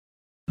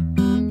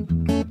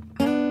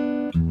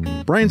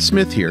Brian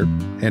Smith here,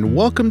 and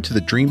welcome to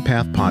the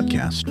DreamPath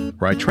podcast,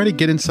 where I try to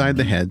get inside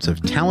the heads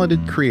of talented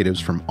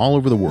creatives from all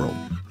over the world.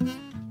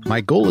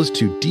 My goal is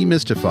to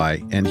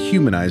demystify and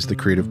humanize the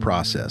creative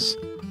process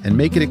and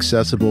make it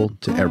accessible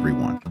to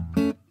everyone.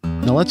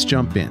 Now let's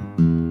jump in.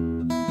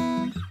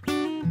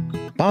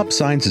 Bob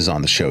Sáenz is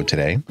on the show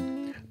today.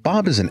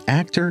 Bob is an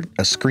actor,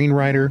 a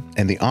screenwriter,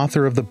 and the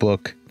author of the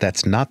book,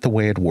 That's Not the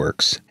Way It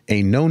Works,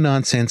 a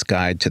no-nonsense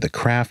guide to the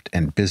craft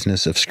and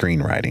business of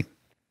screenwriting.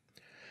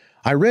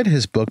 I read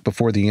his book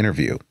before the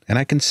interview, and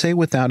I can say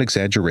without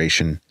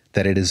exaggeration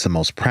that it is the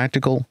most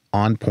practical,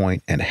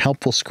 on-point, and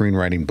helpful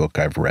screenwriting book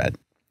I've read.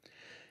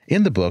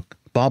 In the book,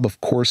 Bob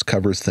of course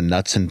covers the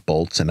nuts and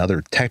bolts and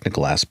other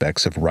technical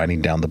aspects of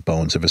writing down the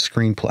bones of a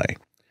screenplay.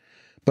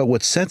 But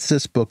what sets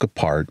this book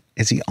apart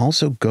is he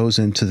also goes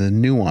into the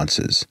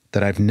nuances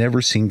that I've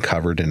never seen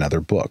covered in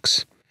other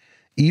books,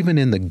 even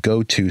in the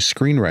go-to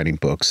screenwriting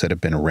books that have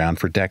been around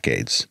for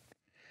decades.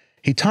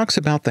 He talks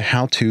about the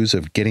how-tos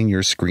of getting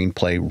your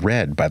screenplay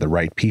read by the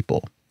right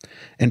people,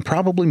 and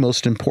probably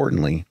most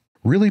importantly,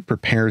 really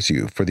prepares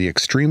you for the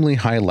extremely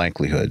high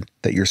likelihood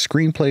that your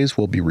screenplays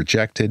will be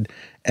rejected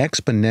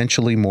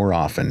exponentially more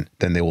often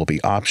than they will be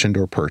optioned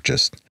or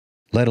purchased,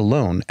 let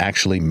alone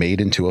actually made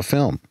into a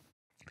film.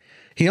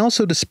 He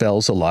also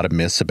dispels a lot of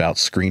myths about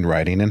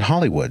screenwriting in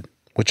Hollywood,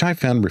 which I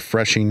found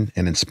refreshing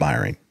and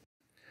inspiring.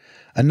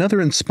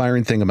 Another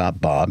inspiring thing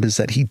about Bob is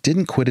that he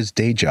didn't quit his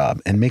day job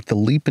and make the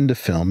leap into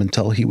film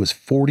until he was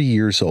 40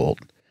 years old.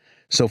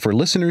 So for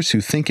listeners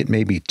who think it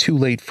may be too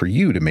late for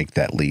you to make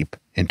that leap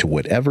into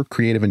whatever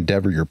creative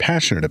endeavor you're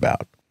passionate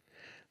about,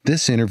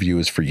 this interview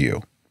is for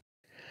you.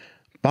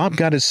 Bob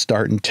got his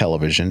start in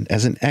television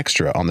as an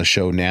extra on the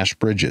show Nash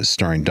Bridges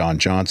starring Don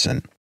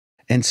Johnson,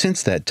 and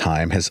since that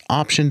time has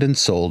optioned and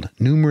sold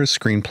numerous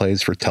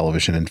screenplays for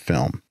television and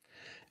film,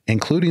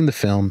 including the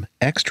film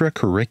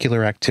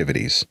Extracurricular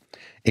Activities,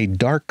 a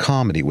dark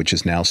comedy which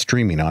is now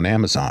streaming on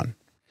Amazon.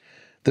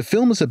 The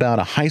film is about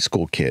a high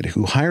school kid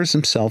who hires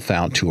himself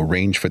out to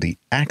arrange for the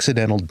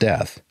accidental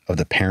death of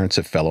the parents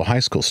of fellow high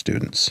school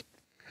students.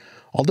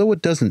 Although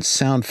it doesn't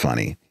sound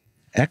funny,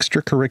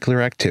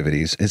 Extracurricular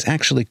Activities is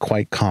actually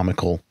quite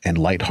comical and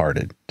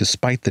lighthearted,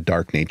 despite the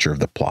dark nature of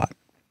the plot.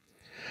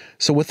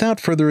 So without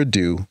further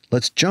ado,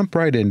 let's jump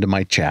right into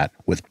my chat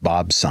with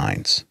Bob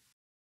Sáenz.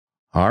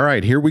 All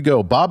right, here we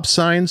go. Bob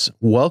Sáenz,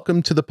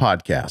 welcome to the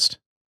podcast.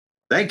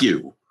 Thank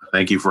you.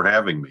 Thank you for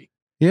having me.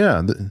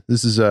 Yeah,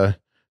 this is a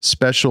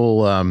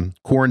special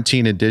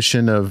quarantine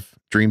edition of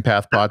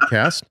DreamPath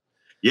podcast.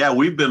 Yeah,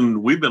 we've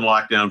been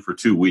locked down for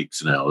 2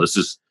 weeks now. This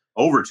is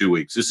over 2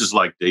 weeks. This is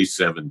like day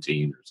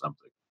 17 or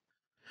something.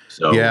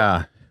 So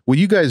yeah, well,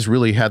 you guys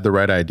really had the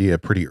right idea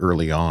pretty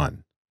early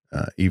on.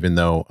 Even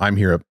though I'm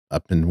here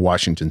up in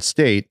Washington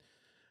State,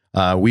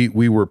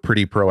 we were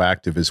pretty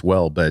proactive as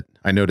well. But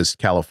I noticed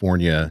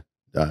California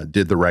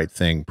did the right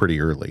thing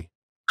pretty early.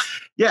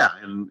 Yeah,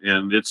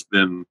 and it's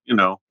been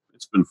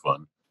it's been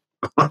fun.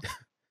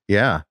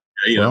 Yeah,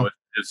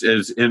 it's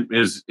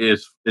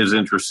as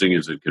interesting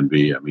as it can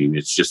be. I mean,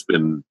 it's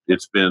been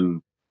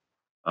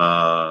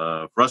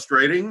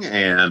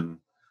frustrating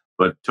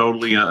but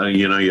totally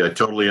I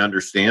totally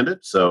understand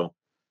it. So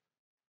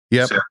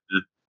yep, just have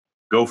to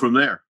go from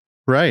there.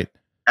 Right.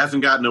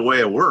 Hasn't gotten in the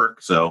way of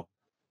work. So,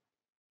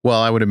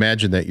 well, I would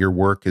imagine that your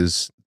work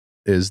is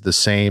the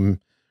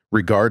same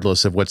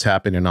regardless of what's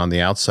happening on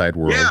the outside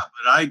world. Yeah,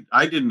 but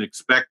I didn't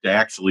expect to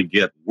actually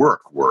get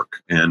work,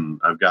 and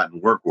I've gotten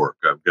work.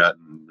 I've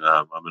gotten.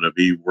 I'm going to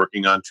be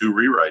working on 2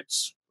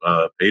 rewrites,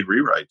 paid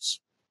rewrites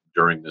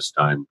during this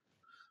time.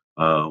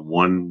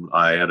 One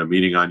I had a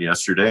meeting on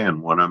yesterday,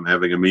 and one I'm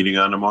having a meeting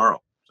on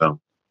tomorrow. So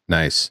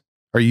nice.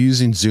 Are you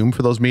using Zoom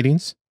for those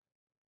meetings?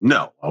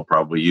 No, I'll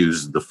probably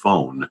use the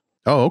phone.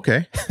 Oh,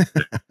 okay.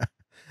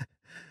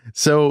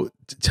 So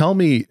tell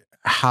me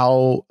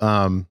how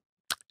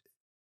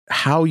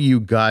you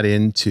got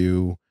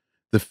into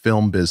the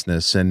film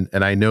business. And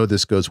I know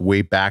this goes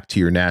way back to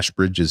your Nash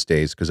Bridges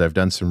days, because I've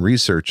done some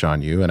research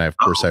on you. And of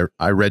course,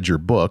 I read your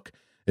book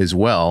as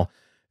well.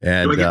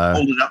 And do I get to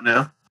hold it up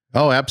now?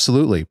 Oh,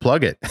 absolutely.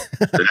 Plug it.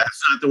 That's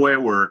not the way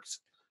it works.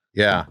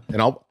 Yeah.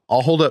 And I'll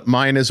hold up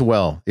mine as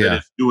well. Yeah.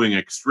 It's doing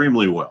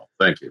extremely well.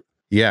 Thank you.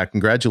 Yeah.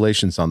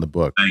 Congratulations on the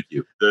book. Thank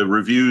you. The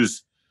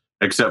reviews,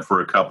 except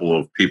for a couple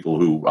of people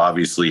who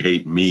obviously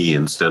hate me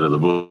instead of the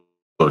book.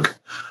 But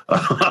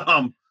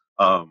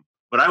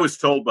I was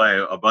told by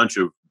a bunch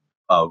of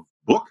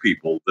book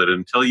people that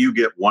until you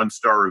get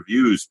 1-star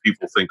reviews,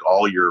 people think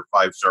all your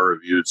 5-star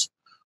reviews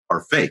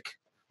are fake.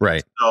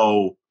 Right.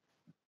 So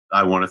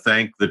I want to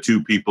thank the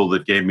 2 people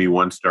that gave me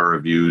 1-star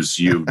reviews.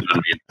 You've done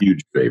me a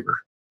huge favor.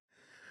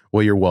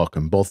 Well, you're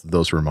welcome. Both of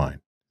those were mine.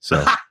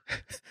 So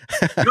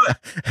good.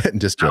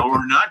 Just joking. Now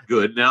we're not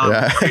good. Now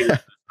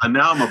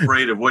I'm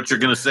afraid of what you're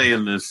going to say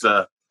in this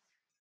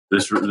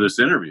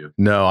interview.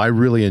 No, I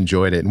really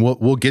enjoyed it. And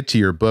we'll get to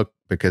your book,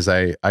 because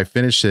I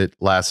finished it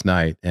last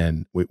night,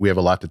 and we have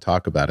a lot to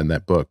talk about in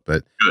that book.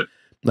 But good.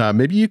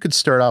 Maybe you could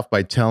start off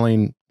by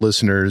telling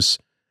listeners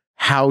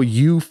how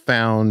you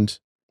found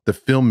the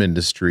film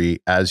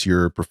industry as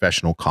your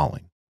professional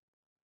calling.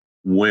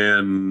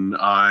 when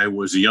I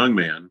was a young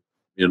man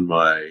in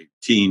my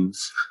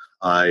teens,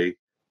 I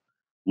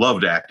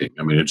loved acting.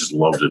 I mean, I just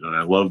loved it, and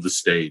I loved the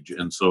stage.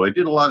 And so I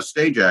did a lot of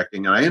stage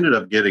acting, and I ended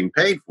up getting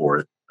paid for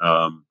it.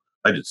 I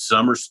did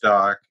summer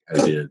stock.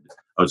 I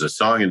was a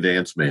song and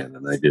dance man,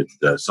 and I did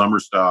summer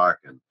stock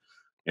and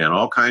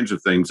all kinds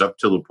of things up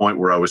to the point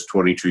where I was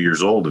 22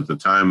 years old. At the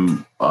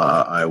time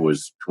I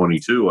was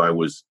 22, I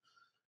was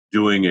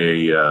doing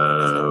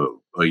a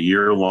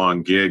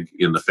year-long gig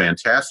in the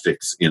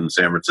Fantastics in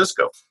San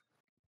Francisco.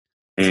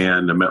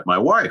 And I met my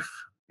wife,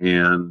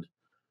 and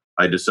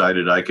I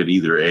decided I could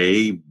either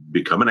A,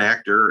 become an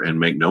actor and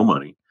make no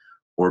money,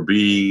 or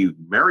B,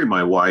 marry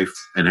my wife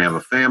and have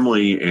a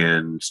family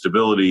and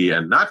stability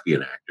and not be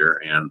an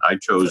actor. And I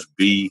chose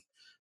B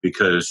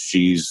because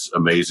she's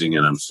amazing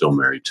and I'm still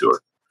married to her.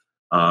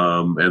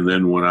 And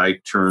then when I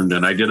turned,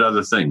 and I did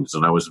other things,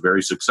 and I was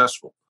very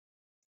successful.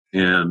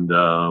 And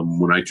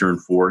when I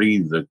turned 40,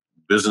 the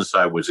business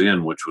I was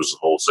in, which was the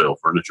wholesale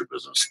furniture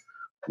business,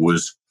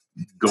 was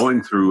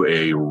going through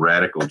a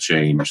radical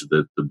change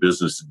that the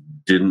business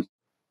didn't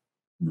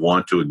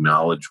want to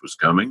acknowledge was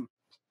coming.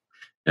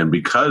 And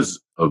because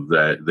of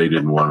that, they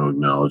didn't want to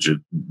acknowledge it.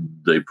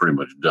 They pretty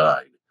much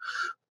died.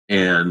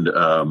 And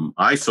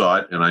I saw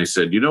it, and I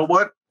said, you know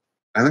what?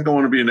 I think I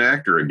want to be an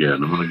actor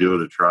again. I'm going to give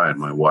it a try. And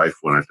my wife,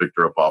 when I picked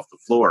her up off the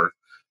floor,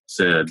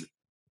 said,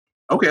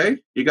 okay,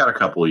 you got a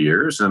couple of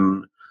years.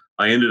 And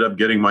I ended up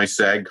getting my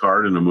SAG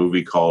card in a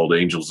movie called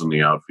Angels in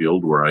the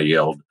Outfield, where I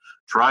yelled,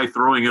 try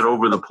throwing it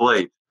over the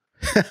plate.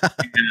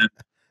 And,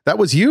 that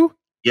was you?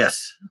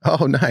 yes.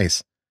 Oh,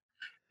 nice.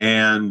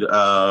 And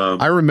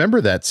I remember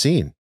that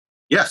scene.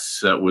 Yes,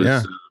 that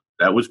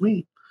was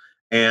me.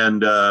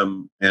 And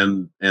then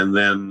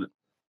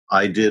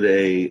I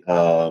did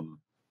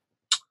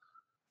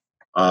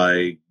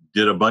I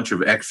did a bunch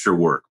of extra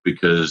work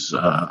because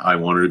I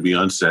wanted to be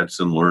on sets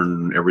and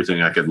learn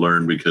everything I could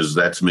learn, because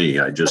that's me.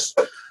 I just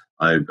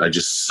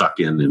suck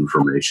in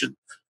information.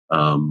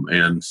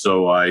 And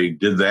so I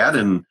did that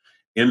and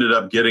ended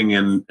up getting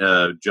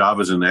a job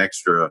as an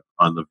extra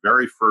on the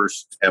very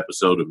first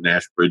episode of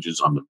Nash Bridges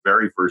on the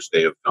very first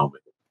day of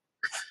filming.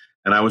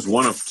 And I was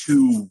one of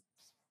two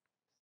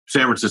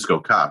San Francisco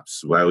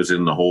cops. I was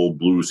in the whole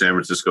blue San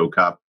Francisco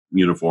cop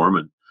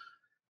uniform,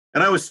 and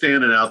I was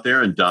standing out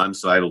there, and Don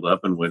sidled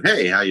up and went,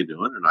 hey, how you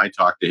doing? And I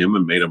talked to him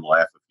and made him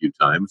laugh a few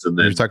times. And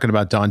then you're talking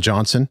about Don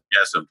Johnson?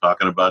 Yes, I'm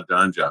talking about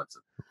Don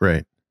Johnson.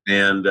 Right.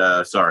 And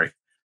sorry.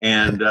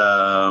 And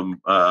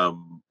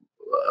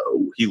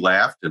he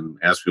laughed and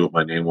asked me what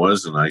my name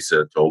was. And I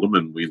told him,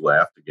 and we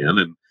laughed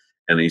again.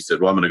 And he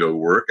said, well, I'm going to go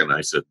work. And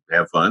I said,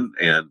 have fun.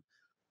 And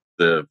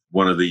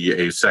one of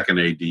the second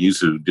ADs,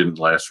 who didn't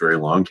last very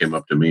long, came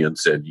up to me and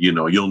said,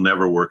 you'll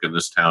never work in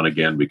this town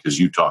again because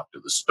you talked to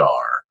the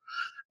star.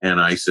 And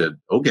I said,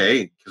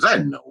 okay, because I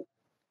didn't know.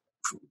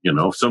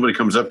 If somebody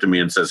comes up to me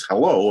and says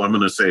hello, I'm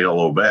going to say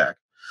hello back.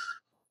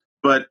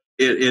 But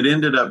it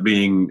ended up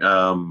being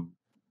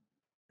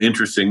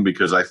interesting,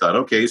 because I thought,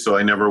 okay, so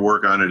I never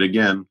work on it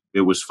again.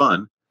 It was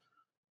fun.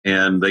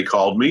 And they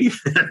called me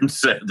and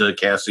said, the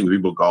casting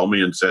people called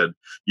me and said,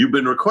 you've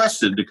been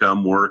requested to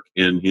come work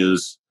in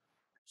his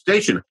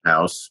station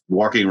house,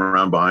 walking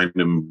around behind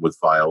him with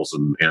files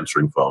and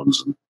answering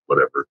phones and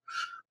whatever.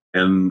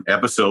 And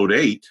episode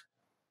 8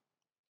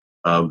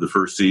 of the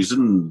first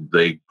season,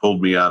 they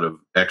pulled me out of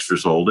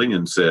extras holding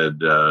and said,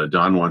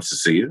 Don wants to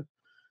see you.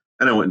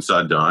 And I went and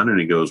saw Don, and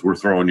he goes, we're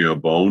throwing you a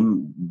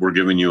bone. We're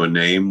giving you a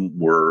name.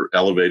 We're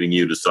elevating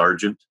you to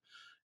sergeant.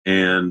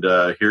 And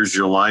here's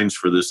your lines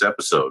for this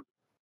episode,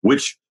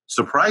 which,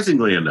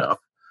 surprisingly enough,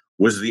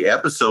 was the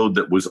episode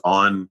that was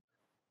on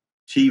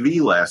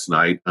TV last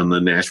night on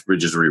the Nash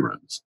Bridges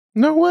reruns.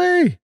 No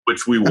way.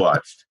 Which we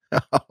watched.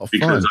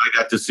 Because fun. I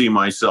got to see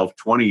myself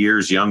 20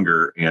 years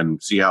younger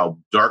and see how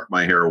dark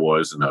my hair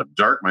was and how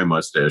dark my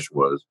mustache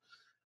was.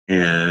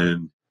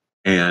 And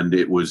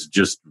it was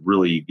just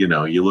really,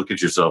 you look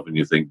at yourself and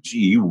you think, gee,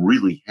 you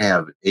really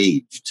have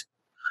aged.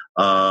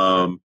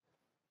 And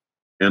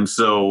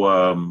so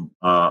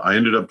I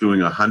ended up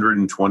doing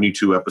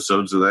 122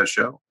 episodes of that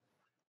show.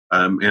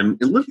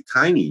 And a little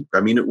tiny.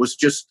 I mean, it was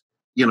just,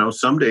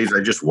 some days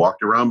I just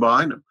walked around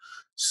behind them.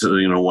 So,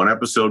 one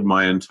episode,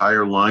 my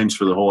entire lines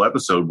for the whole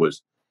episode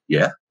was,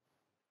 yeah.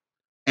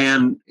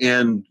 And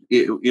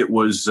it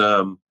was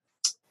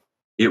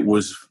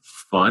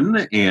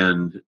fun.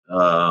 And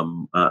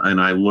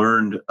I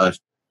learned a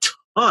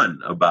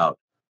ton about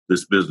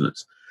this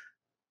business.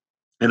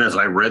 And as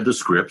I read the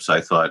scripts,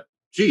 I thought,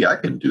 gee, I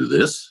can do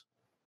this.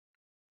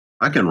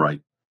 I can write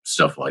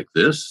stuff like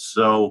this.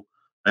 So,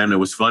 and it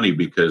was funny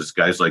because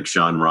guys like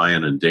Sean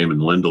Ryan and Damon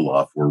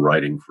Lindelof were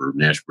writing for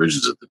Nash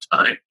Bridges at the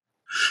time.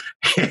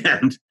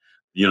 And,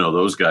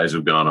 those guys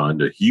have gone on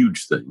to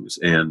huge things.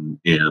 And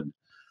I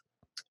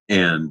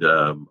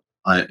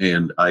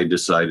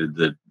decided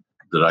that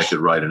I could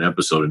write an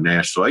episode of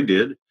Nash. So I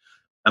did.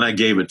 And I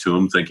gave it to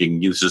him thinking,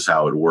 this is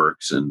how it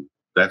works. And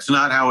that's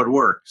not how it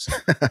works.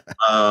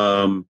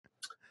 And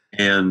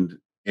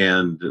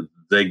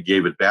they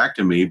gave it back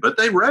to me, but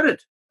they read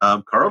it.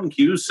 Carlton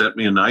Hughes sent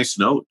me a nice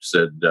note,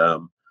 said,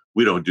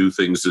 we don't do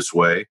things this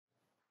way.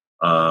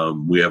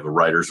 We have a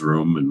writer's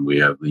room and we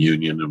have the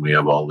union and we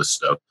have all this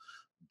stuff.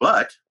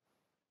 But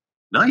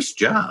nice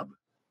job.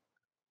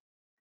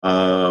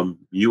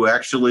 You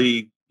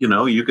actually,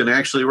 you can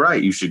actually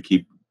write. You should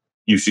keep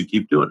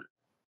doing it.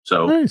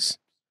 So nice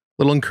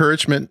little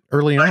encouragement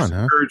early on,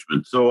 huh?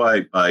 Encouragement. So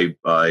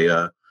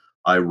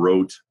I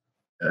wrote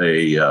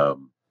a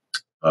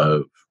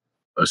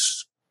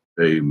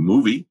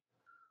movie,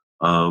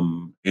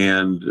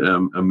 and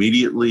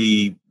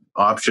immediately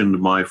optioned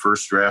my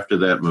first draft of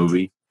that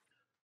movie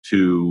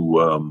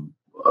to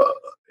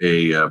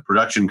a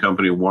production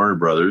company, Warner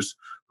Brothers,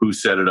 who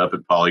set it up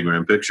at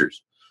Polygram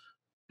Pictures.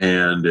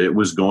 And it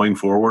was going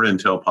forward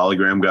until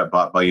Polygram got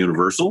bought by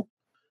Universal,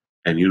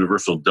 and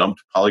Universal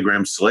dumped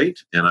Polygram's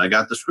slate, and I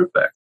got the script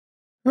back.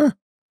 Huh.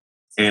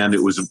 And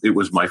it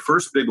was my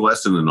first big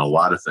lesson in a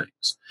lot of things.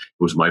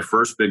 It was my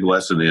first big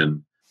lesson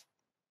in,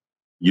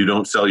 you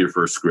don't sell your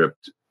first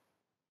script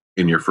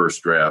in your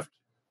first draft.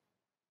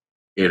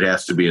 It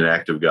has to be an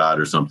act of God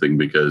or something,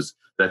 because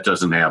that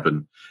doesn't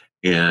happen.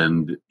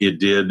 And it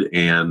did,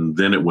 and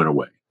then it went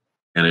away.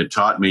 And it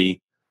taught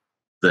me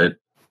that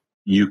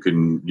you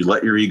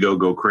let your ego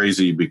go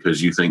crazy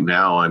because you think,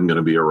 now I'm going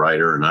to be a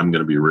writer and I'm going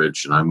to be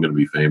rich and I'm going to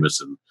be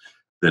famous. And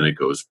then it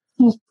goes,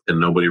 and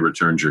nobody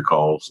returns your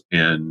calls.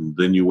 And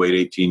then you wait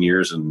 18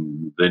 years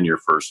and then your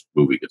first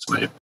movie gets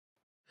made.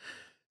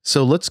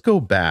 So let's go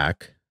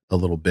back a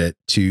little bit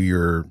to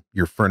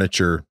your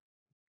furniture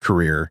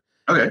career.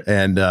 Okay.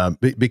 And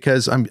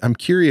because I'm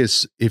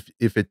curious if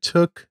it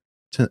took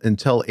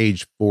until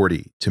age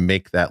 40 to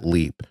make that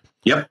leap.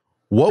 Yep.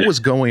 What was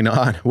going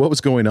on? What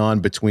was going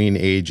on between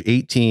age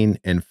 18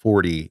 and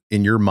 40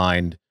 in your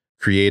mind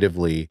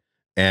creatively?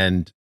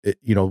 And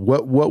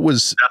what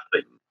was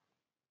nothing?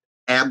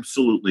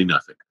 Absolutely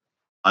nothing.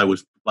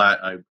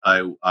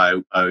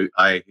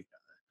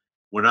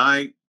 When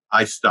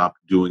I stopped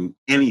doing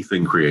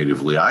anything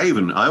creatively. I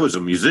was a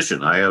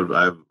musician. I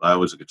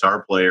was a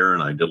guitar player,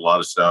 and I did a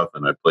lot of stuff,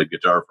 and I played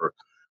guitar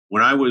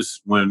when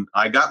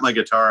I got my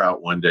guitar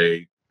out one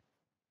day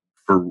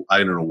for, I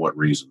don't know what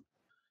reason.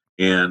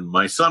 And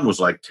my son was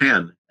like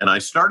 10, and I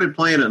started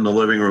playing it in the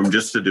living room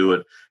just to do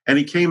it. And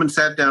he came and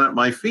sat down at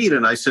my feet,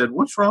 and I said,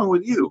 "What's wrong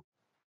with you?"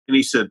 And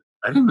he said,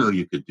 "I didn't know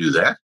you could do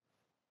that."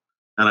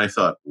 And I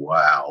thought,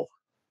 wow,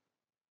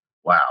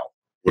 what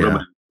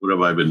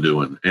have I been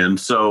doing? And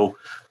so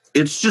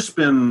it's just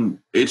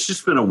been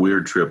a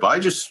weird trip. I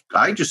just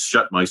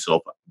shut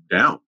myself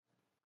down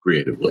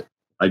creatively.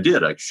 I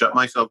did. I shut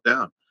myself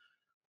down.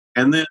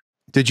 And then,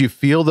 did you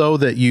feel though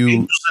that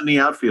Angels in the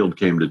Outfield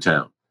came to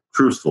town,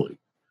 truthfully,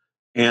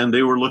 and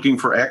they were looking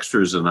for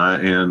extras, and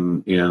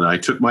I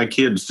took my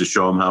kids to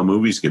show them how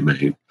movies get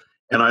made,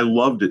 and I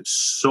loved it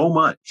so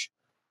much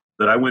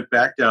that I went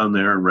back down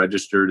there and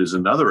registered as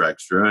another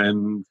extra,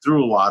 and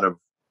through a lot of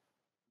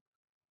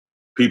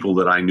people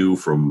that I knew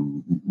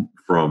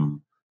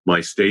from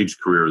my stage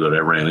career that I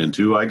ran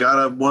into, I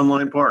got a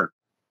one-line part,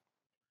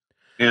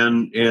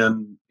 and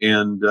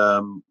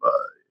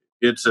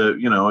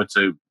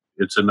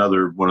it's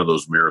another one of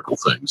those miracle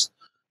things.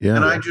 Yeah.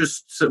 And I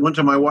just went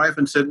to my wife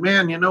and said,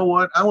 "Man, you know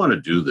what? I want to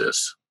do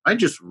this. I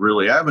just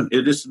really haven't.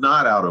 It is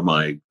not out of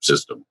my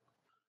system.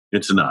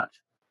 It's not."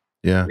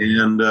 Yeah.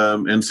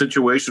 And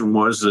situation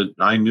was that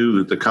I knew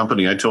that the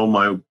company, I told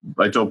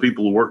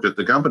people who worked at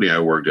the company I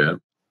worked at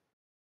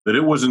that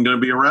it wasn't going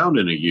to be around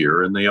in a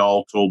year. And they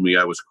all told me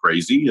I was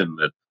crazy and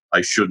that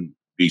I shouldn't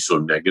be so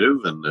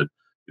negative, and that,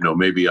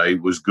 maybe I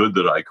was good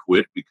that I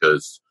quit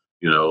because,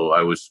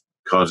 I was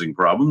causing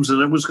problems,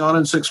 and it was gone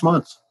in 6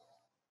 months.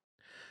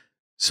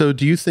 So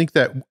do you think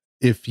that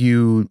if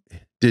you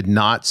did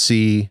not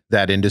see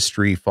that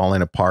industry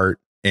falling apart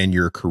and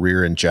your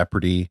career in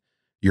jeopardy,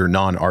 your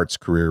non-arts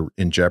career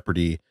in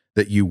jeopardy,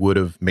 that you would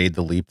have made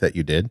the leap that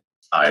you did?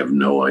 I have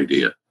no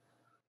idea.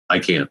 I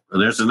can't.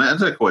 And that's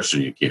a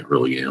question you can't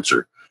really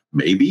answer.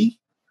 Maybe.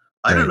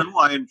 I don't know.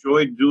 I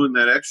enjoyed doing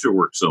that extra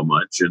work so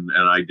much. And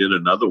I did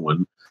another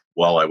one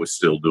while I was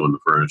still doing the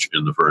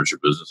furniture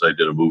business. I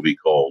did a movie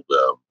called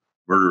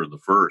Murder in the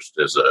First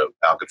as a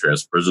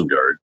Alcatraz prison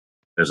guard,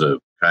 as a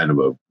kind of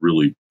a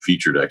really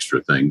featured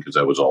extra thing, because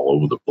I was all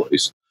over the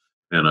place.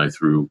 And I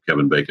threw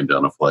Kevin Bacon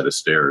down a flight of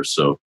stairs.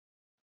 So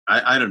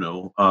I don't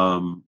know.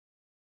 I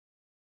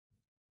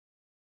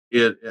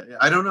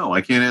don't know.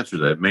 I can't answer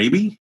that.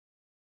 Maybe.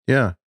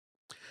 Yeah.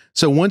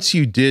 So once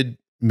you did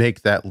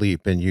make that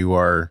leap and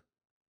you're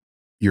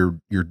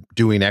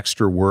doing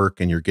extra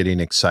work and you're getting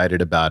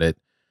excited about it,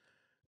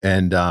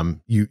 and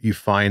you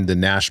find the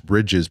Nash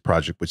Bridges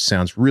project, which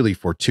sounds really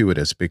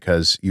fortuitous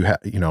because you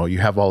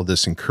have all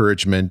this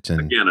encouragement,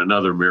 and again,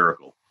 another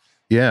miracle.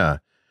 Yeah.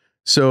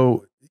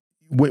 So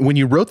when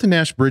you wrote the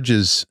Nash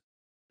Bridges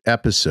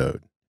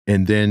episode,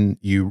 and then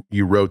you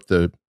wrote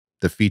the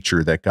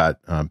feature that got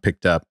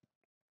picked up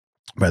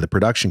by the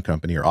production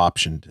company, or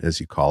optioned,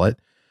 as you call it,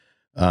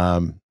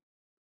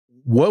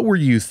 what were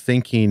you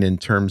thinking in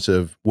terms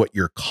of what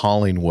your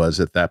calling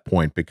was at that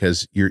point?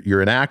 Because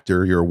you're an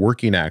actor, you're a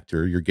working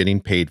actor, you're getting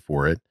paid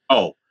for it.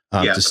 Oh,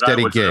 Yeah, It's a but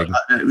steady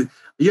gig.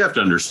 you have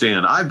to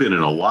understand, I've been in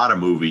a lot of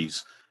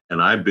movies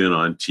and I've been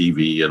on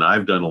TV and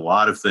I've done a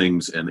lot of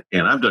things and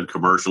I've done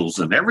commercials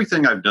and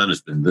everything I've done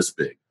has been this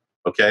big.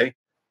 Okay.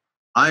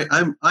 I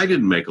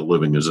didn't make a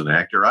living as an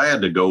actor. I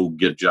had to go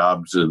get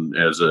jobs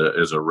as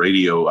a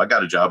radio. I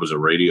got a job as a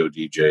radio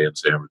DJ in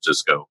San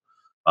Francisco.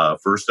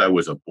 First I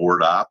was a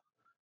board op.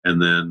 And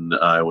then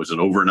I was an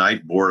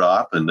overnight board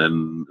op. And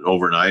then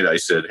overnight I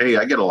said, hey,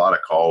 I get a lot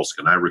of calls.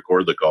 Can I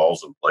record the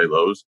calls and play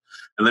those?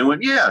 And they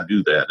went, yeah,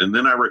 do that. And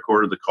then I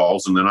recorded the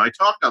calls and then I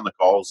talked on the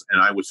calls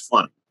and I was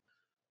funny.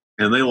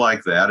 And they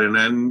liked that. And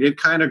then it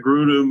kind of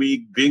grew to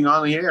me being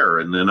on the air.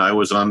 And then I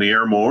was on the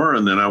air more.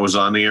 And then I was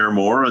on the air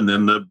more. And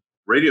then the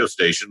radio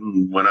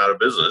station went out of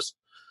business.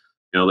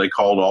 They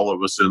called all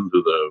of us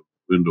into a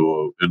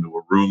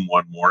room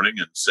one morning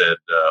and said,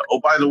 oh,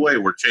 by the way,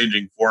 we're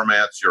changing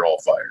formats. You're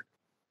all fired.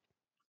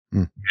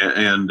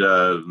 And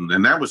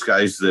that was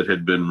guys that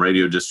had been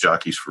radio disc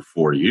jockeys for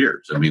 40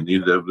 years. I mean,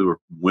 there were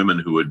women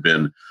who had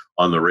been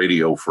on the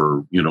radio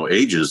for,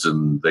 ages,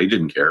 and they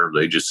didn't care.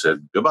 They just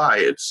said,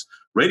 goodbye.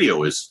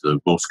 Radio is the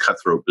most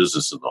cutthroat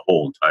business in the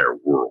whole entire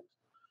world.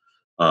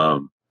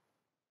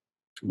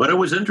 But it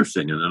was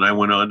interesting. And then I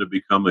went on to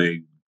become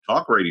a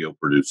talk radio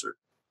producer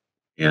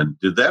and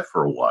did that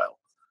for a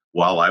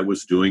while I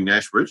was doing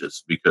Nash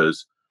Bridges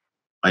because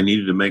I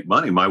needed to make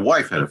money. My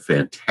wife had a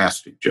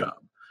fantastic job.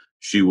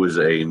 She was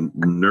a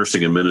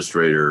nursing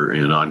administrator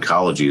in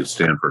oncology at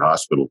Stanford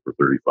Hospital for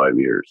 35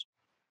 years.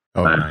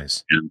 Oh,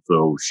 nice. And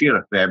so she had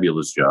a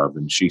fabulous job.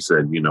 And she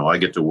said, I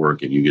get to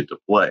work and you get to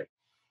play.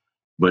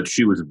 But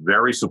she was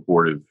very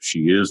supportive.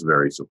 She is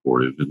very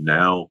supportive. And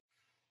now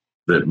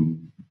that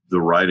the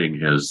writing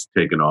has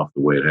taken off the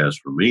way it has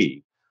for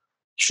me,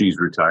 she's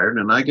retired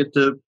and I get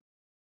to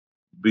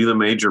be the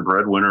major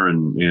breadwinner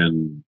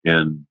and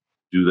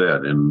do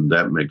that. And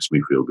that makes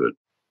me feel good.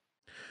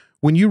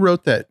 When you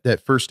wrote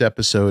that first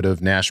episode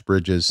of Nash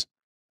Bridges,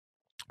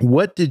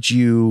 what did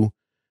you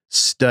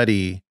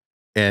study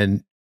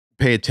and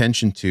pay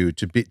attention to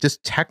be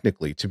just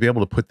technically to be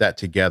able to put that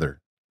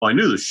together? Well, I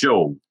knew the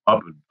show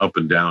up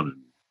and down,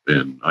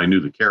 and I knew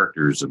the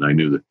characters, and I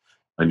knew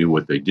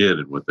what they did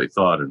and what they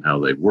thought and how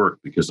they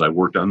worked because I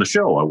worked on the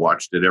show. I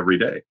watched it every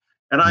day,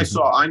 and I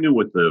knew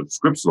what the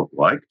scripts looked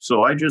like,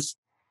 so I just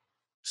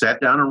sat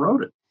down and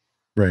wrote it.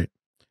 Right,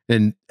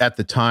 and at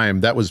the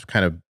time, that was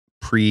kind of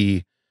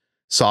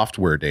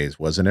pre-software days,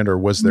 wasn't it? Or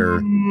was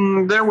there?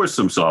 There was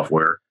some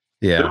software.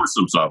 Yeah, there was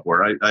some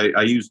software.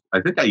 I used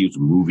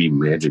Movie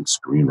Magic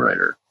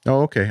Screenwriter.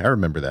 Oh, okay, I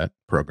remember that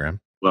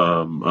program.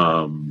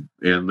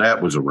 And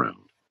that was around.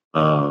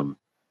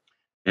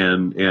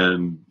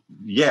 And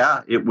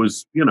yeah, it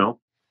was,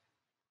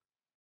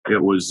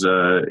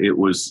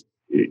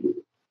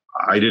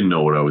 I didn't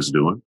know what I was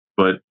doing,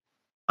 but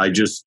I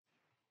just,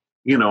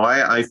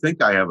 I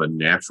think I have a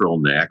natural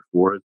knack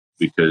for it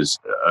because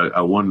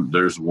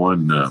there's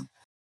one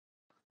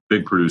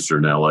big producer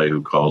in LA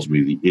who calls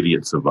me the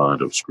idiot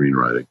savant of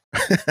screenwriting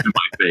to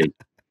my face,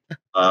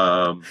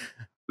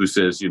 who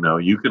says,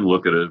 you can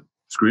look at a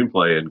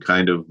screenplay and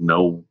kind of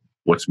know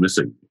what's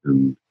missing.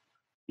 And,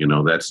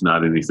 that's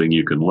not anything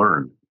you can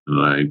learn.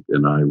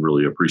 And I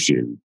really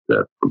appreciated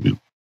that from you.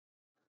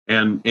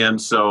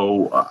 And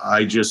so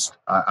I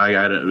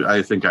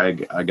think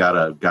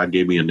God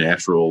gave me a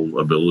natural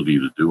ability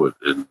to do it.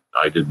 And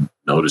I didn't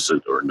notice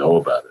it or know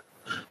about it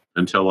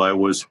until I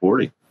was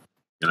 40.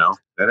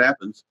 That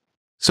happens.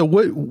 So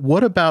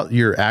what about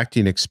your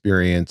acting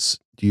experience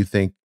do you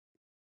think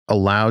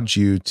allowed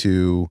you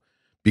to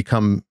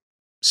become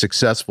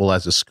successful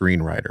as a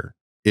screenwriter?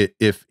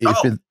 If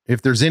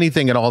there's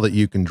anything at all that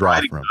you can draw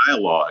from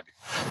dialogue,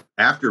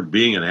 after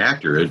being an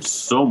actor, it's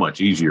so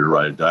much easier to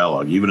write a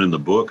dialogue. Even in the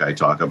book, I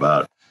talk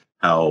about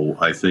how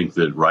I think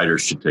that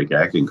writers should take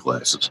acting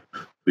classes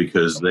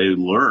because they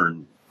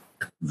learn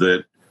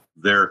that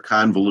their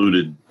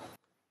convoluted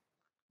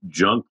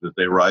junk that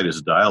they write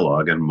as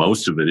dialogue, and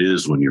most of it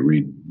is when you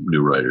read new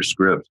writer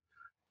scripts,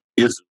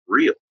 is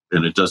real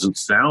and it doesn't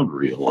sound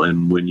real.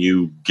 And when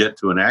you get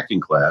to an acting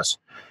class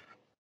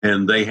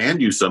and they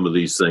hand you some of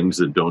these things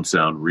that don't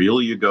sound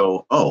real, you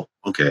go, oh,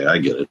 okay, I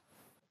get it.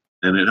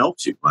 And it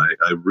helps you.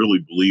 I really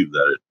believe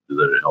that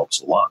it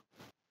helps a lot.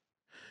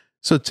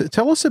 So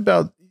tell us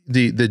about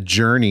the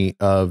journey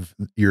of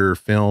your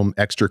film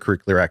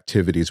Extracurricular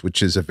Activities,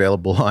 which is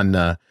available on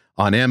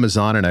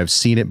Amazon. And I've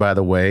seen it, by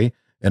the way,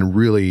 and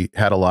really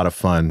had a lot of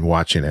fun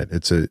watching it.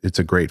 It's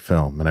a great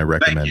film and I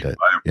recommend it.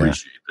 I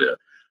appreciate that.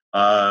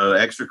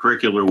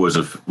 Extracurricular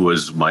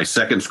was my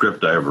second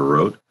script I ever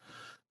wrote.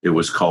 It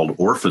was called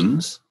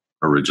Orphans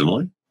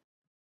originally.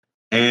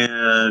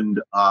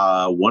 And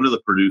one of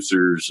the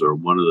producers or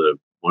one of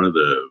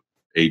the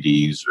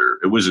ADs, or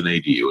it was an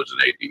AD, it was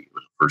the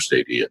first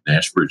AD at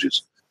Nash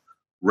Bridges,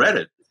 read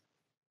it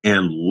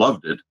and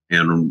loved it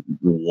and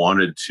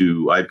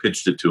I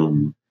pitched it to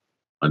him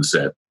on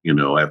set,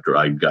 after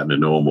I'd gotten to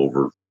know him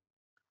over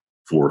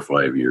 4 or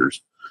 5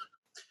 years.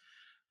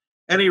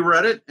 And he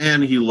read it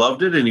and he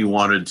loved it and he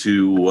wanted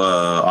to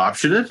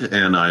option it,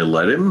 and I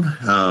let him.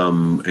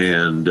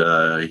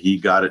 He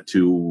got it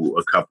to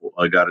a couple.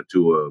 I got it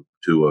to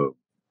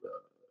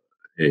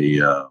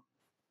a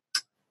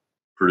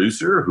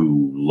producer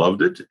who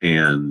loved it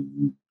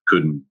and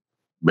couldn't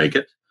make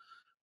it.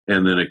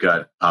 And then it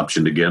got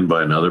optioned again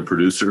by another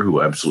producer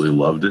who absolutely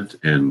loved it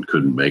and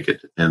couldn't make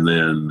it. And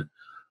then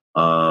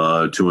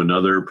to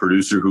another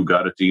producer who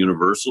got it to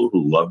Universal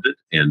who loved it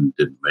and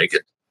didn't make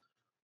it.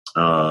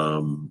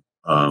 And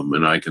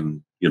I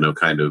can,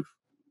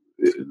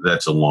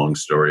 that's a long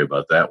story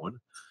about that one.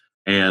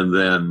 And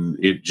then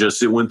it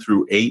went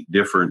through 8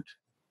 different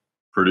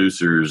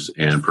producers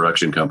and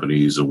production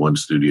companies in one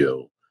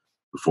studio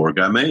before it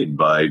got made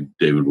by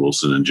David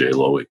Wilson and Jay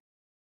Lowy.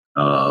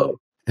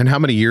 And how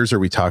many years are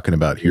we talking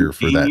about here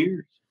for that?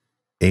 Years.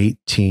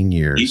 18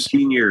 years.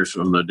 18 years.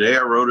 From the day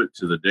I wrote it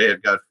to the day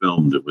it got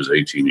filmed, it was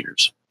 18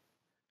 years.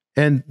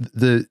 And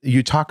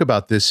you talk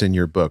about this in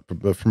your book,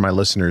 but for my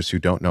listeners who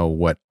don't know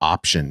what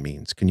option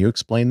means, can you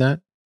explain that?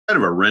 Kind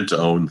of a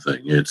rent-to-own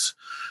thing.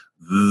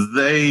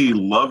 They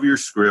love your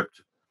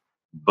script,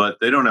 but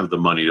they don't have the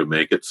money to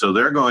make it. So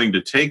they're going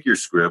to take your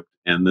script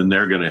and then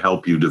they're going to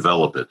help you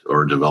develop it,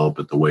 or develop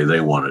it the way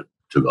they want it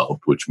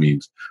developed, which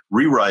means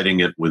rewriting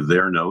it with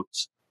their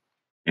notes.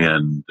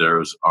 And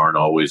theirs aren't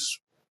always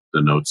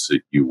the notes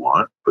that you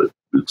want, but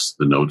it's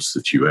the notes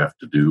that you have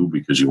to do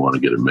because you want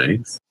to get it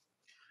made.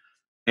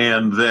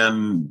 And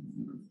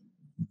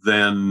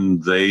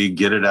then they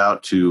get it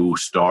out to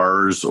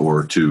stars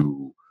or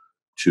to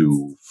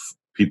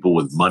people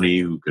with money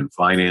who can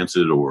finance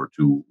it, or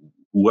to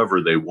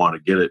whoever they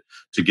want to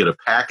get a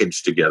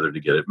package together to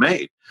get it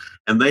made.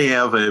 And they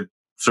have a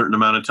certain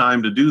amount of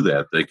time to do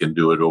that. They can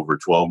do it over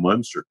 12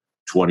 months or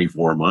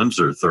 24 months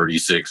or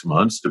 36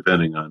 months,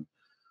 depending on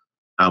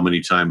how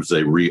many times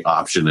they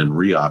re-option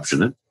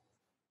it.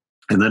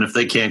 And then if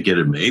they can't get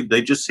it made,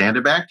 they just hand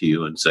it back to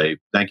you and say,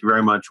 thank you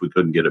very much, we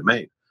couldn't get it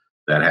made.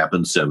 That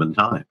happened 7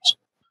 times.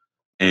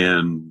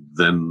 And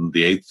then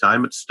the 8th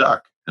time it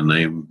stuck, and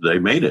they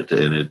made it.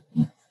 And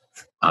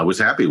I was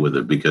happy with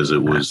it because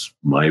it was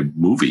my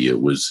movie.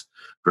 It was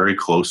very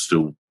close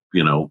to,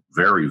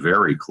 very,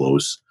 very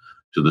close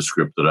to the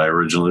script that I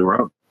originally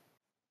wrote.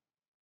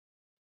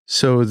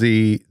 So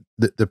the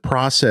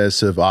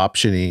process of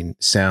optioning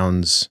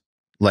sounds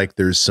like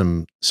there's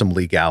some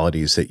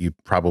legalities that you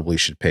probably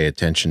should pay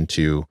attention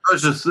to.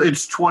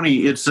 It's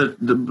 20. It's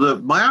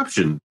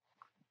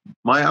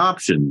my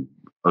option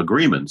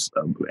agreements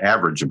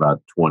average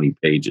about 20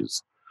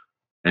 pages.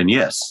 And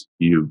yes,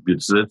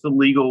 it's a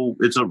legal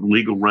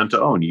rent to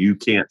own. You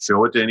can't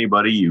show it to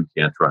anybody. You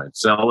can't try and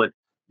sell it.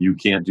 You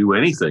can't do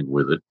anything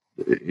with it.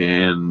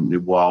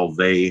 And while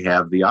they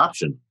have the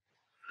option,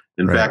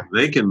 in fact,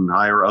 they can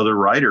hire other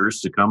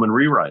writers to come and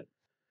rewrite it.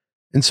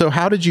 And so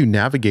how did you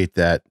navigate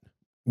that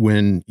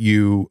when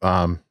you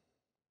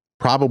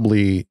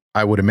probably,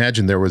 I would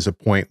imagine there was a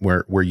point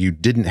where you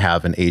didn't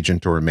have an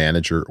agent or a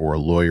manager or a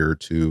lawyer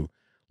to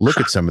look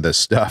at some of this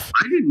stuff?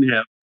 I didn't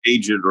have an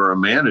agent or a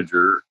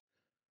manager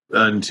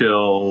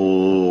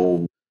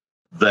until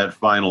that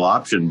final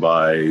option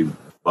by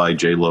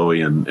Jay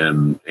Lowy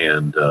and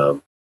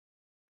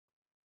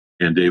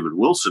David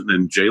Wilson.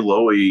 And Jay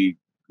Lowy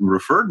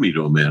referred me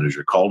to a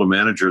manager, called a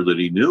manager that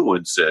he knew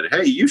and said,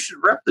 hey, you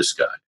should rep this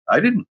guy.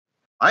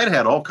 I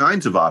had all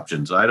kinds of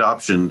options. I'd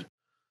optioned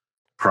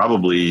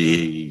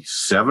probably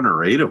 7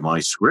 or 8 of my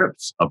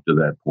scripts up to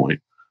that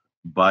point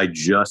by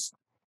just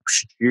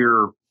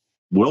sheer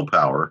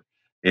willpower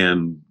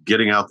and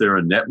getting out there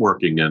and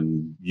networking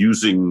and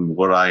using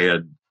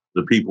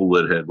the people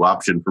that had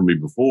optioned for me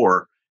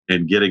before,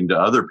 and getting to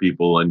other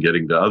people and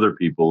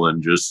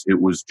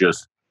it was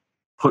just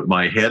put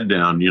my head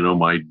down.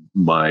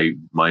 My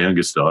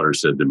youngest daughter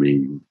said to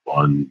me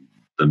on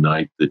the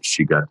night that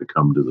she got to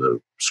come to the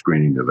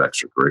screening of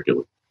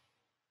Extracurricular.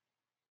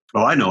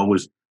 Oh, I know. It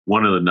was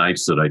one of the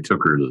nights that I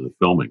took her to the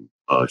filming,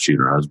 she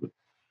and her husband.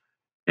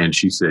 And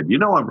she said,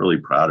 I'm really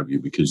proud of you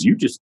because you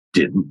just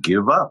didn't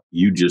give up.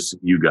 You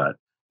got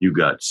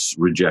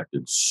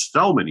rejected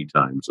so many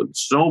times on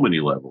so many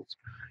levels,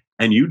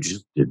 and you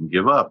just didn't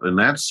give up. And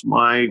that's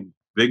my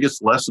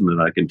biggest lesson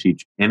that I can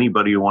teach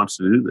anybody who wants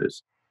to do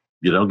this.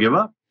 You don't give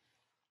up.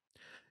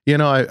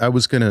 I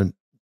was going to,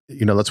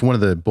 that's one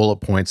of the bullet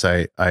points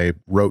I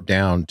wrote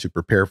down to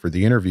prepare for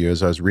the interview.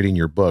 As I was reading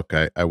your book,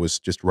 I was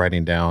just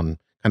writing down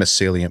kind of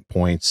salient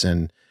points.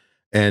 And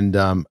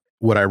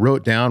what I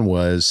wrote down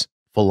was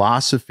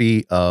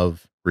philosophy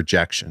of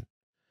rejection.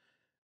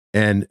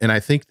 And I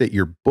think that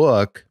your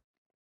book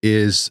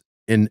is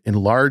in a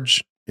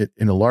large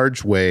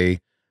way,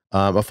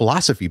 a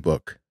philosophy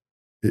book,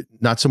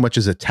 not so much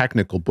as a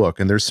technical book.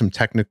 And there's some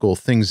technical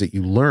things that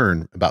you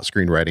learn about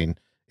screenwriting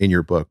in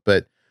your book.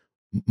 But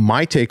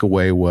my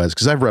takeaway was,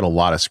 because I've read a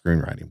lot of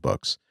screenwriting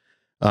books,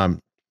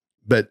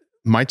 but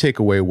my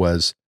takeaway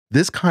was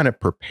this kind of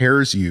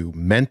prepares you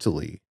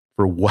mentally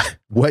for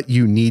what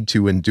you need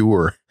to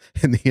endure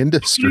in the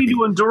industry. You need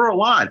to endure a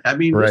lot. I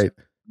mean, right.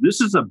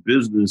 This is a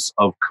business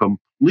of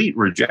complete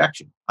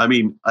rejection. I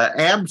mean,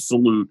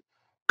 absolute,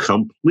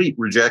 complete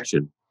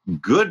rejection.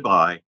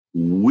 Goodbye.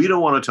 We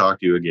don't want to talk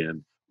to you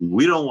again.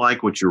 We don't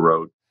like what you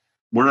wrote.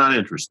 We're not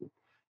interested.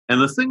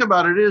 And the thing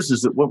about it is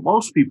that what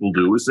most people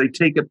do is they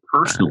take it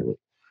personally.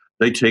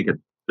 They take it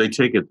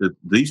that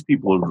these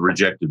people have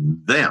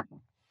rejected them.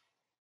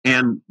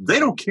 And they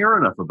don't care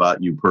enough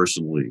about you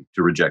personally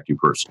to reject you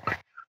personally.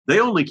 They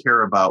only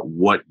care about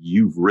what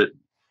you've written.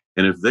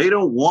 And if they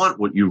don't want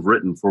what you've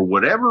written for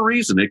whatever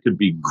reason, it could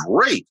be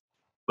great,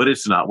 but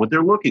it's not what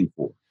they're looking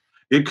for.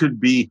 It could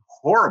be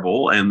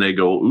horrible, and they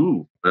go,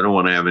 ooh, I don't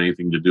want to have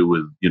anything to do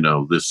with,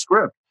 this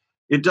script.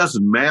 It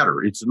doesn't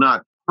matter. It's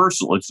not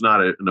personal. It's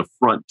not an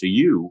affront to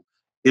you.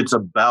 It's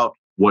about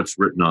what's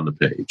written on the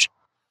page.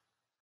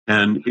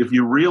 And if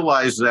you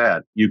realize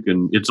that,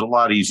 it's a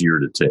lot easier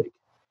to take.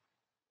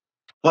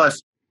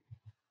 Plus,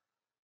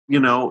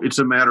 it's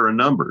a matter of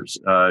numbers.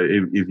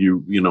 If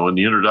you, in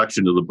the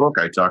introduction to the book,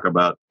 I talk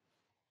about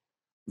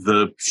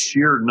the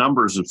sheer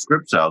numbers of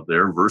scripts out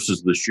there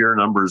versus the sheer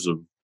numbers of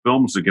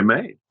films that get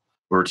made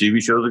or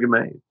TV shows that get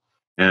made.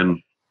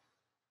 And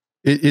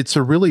it's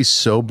a really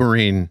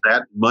sobering,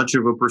 that much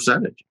of a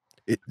percentage.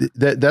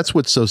 That's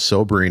what's so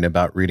sobering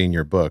about reading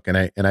your book. And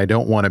I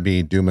don't want to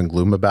be doom and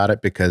gloom about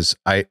it, because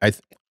I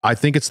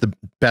think it's the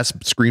best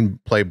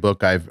screenplay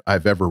book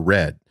I've ever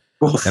read.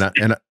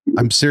 And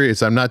I'm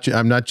serious. I'm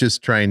not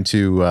just trying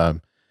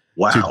to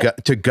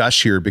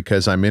gush here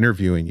because I'm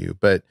interviewing you,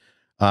 but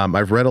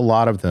I've read a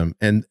lot of them,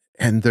 and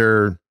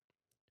they're,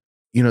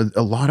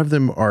 a lot of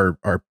them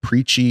are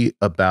preachy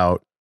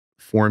about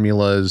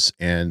formulas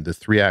and the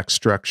 3-act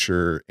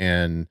structure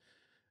and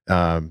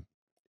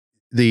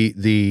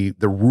the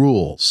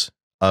rules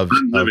of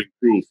living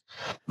proof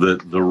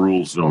that the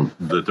rules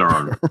that there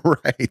aren't.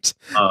 Right.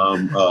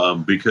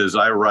 Because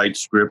I write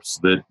scripts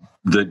that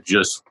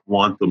just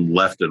want them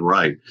left and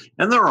right,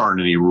 and there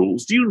aren't any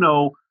rules. Do you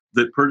know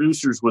that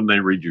producers, when they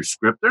read your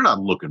script, they're not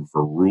looking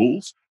for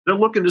rules. They're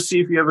looking to see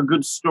if you have a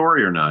good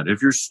story or not.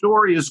 If your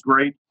story is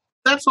great,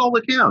 that's all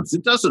that counts.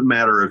 It doesn't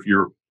matter if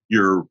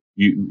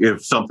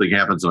if something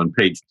happens on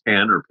page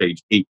 10 or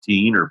page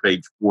 18 or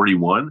page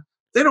 41.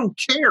 They don't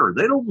care.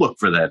 They don't look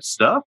for that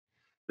stuff.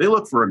 They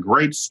look for a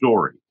great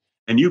story.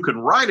 And you can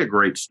write a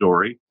great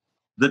story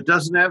that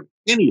doesn't have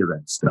any of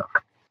that stuff.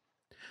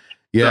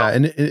 Yeah. So,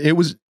 and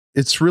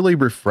it's really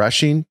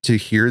refreshing to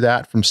hear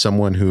that from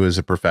someone who is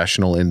a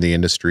professional in the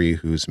industry,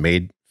 who's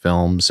made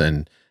films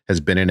and has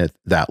been in it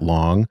that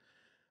long.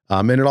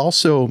 And it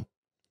also,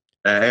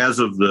 as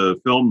of the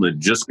film that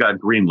just got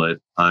greenlit,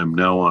 I'm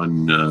now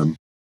on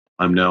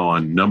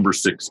number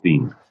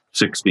 16.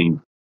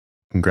 16.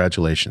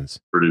 Congratulations.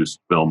 Produced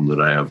film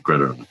that I have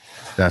credit on.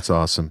 That's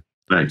awesome.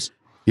 Thanks.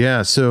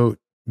 Yeah. So,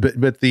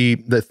 but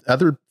the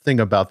other thing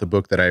about the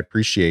book that I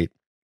appreciate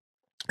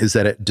is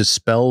that it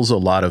dispels a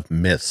lot of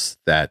myths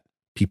that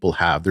people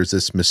have. There's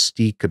this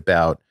mystique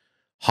about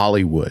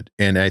Hollywood.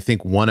 And I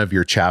think one of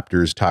your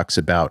chapters talks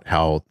about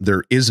how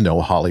there is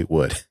no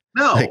Hollywood.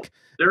 No,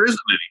 there isn't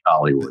any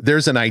Hollywood.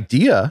 There's an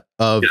idea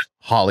of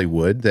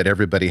Hollywood that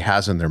everybody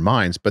has in their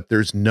minds, but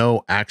there's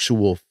no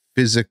actual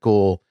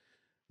physical,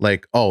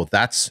 like, oh,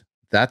 that's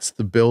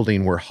the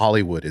building where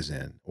Hollywood is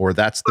in, or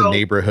that's the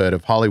neighborhood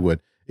of Hollywood.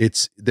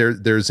 It's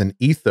there's an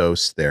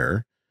ethos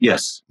there.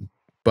 Yes.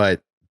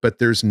 But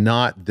there's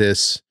not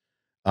this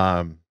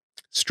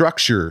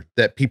structure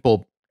that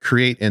people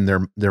create in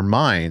their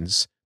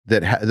minds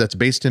that's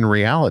based in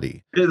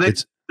reality.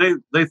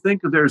 They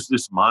think that there's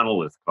this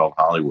monolith called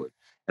Hollywood,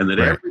 and that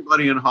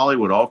everybody in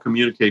Hollywood all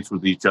communicates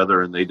with each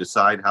other, and they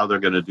decide how they're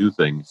going to do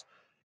things,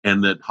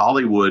 and that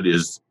Hollywood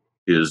is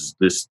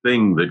this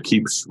thing that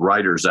keeps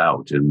writers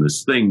out, and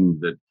this thing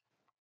that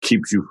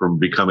keeps you from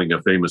becoming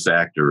a famous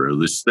actor, or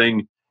this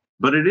thing.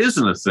 But it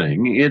isn't a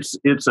thing. It's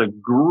a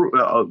group.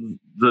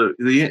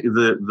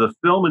 The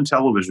film and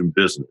television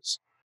business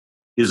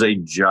is a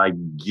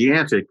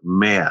gigantic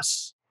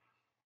mass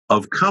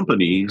of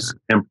companies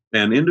and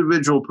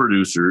individual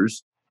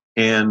producers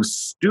and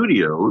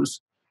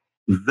studios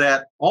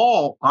that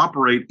all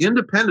operate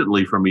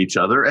independently from each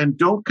other and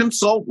don't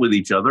consult with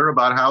each other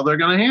about how they're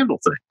going to handle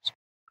things.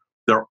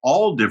 They're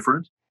all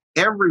different.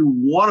 Every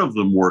one of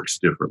them works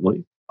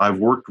differently. I've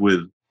worked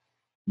with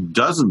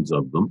dozens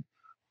of them,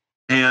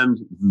 and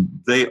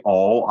they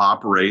all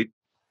operate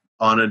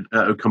on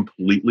a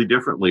completely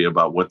differently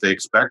about what they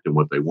expect and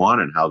what they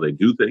want and how they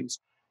do things.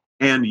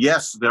 And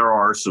yes, there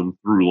are some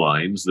through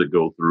lines that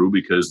go through,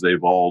 because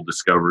they've all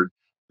discovered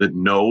that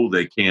no,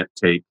 they can't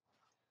take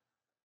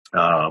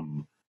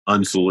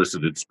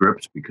unsolicited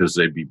scripts because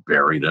they'd be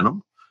buried in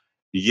them.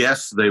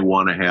 Yes, they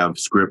want to have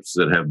scripts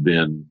that have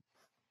been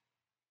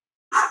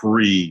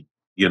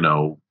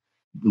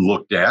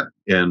looked at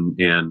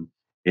and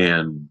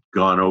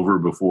gone over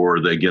before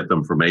they get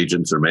them from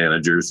agents or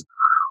managers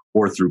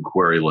or through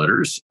query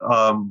letters.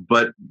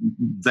 But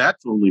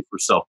that's only for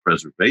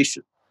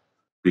self-preservation,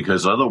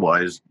 because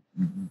otherwise,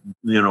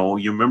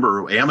 you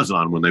remember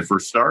Amazon when they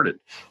first started,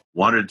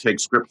 wanted to take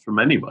scripts from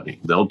anybody.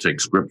 They'll take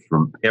scripts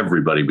from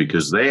everybody,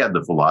 because they had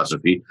the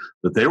philosophy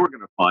that they were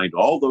going to find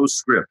all those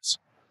scripts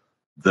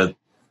that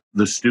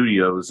the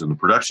studios and the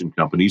production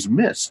companies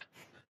missed.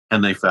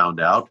 And they found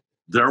out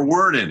there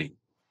weren't any.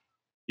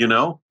 You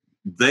know,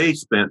 they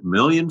spent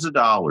millions of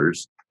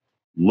dollars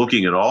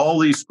looking at all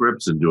these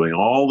scripts and doing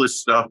all this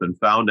stuff and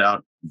found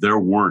out there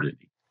weren't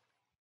any.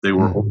 They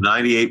were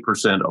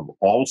 98% of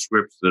all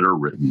scripts that are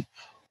written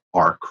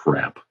are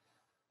crap.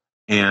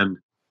 And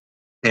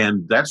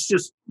that's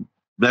just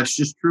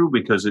true,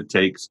 because it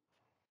takes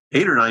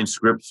 8 or 9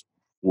 scripts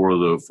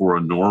for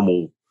a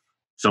normal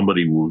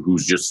somebody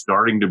who's just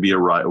starting to be a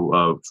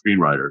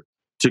screenwriter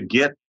to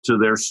get to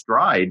their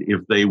stride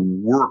if they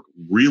work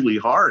really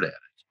hard at it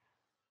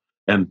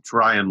and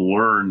try and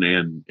learn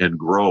and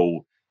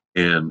grow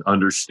and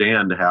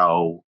understand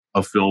how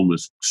a film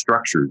is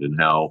structured and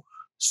how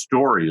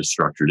story is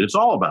structured. It's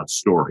all about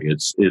story.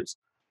 It's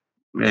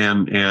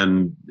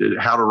and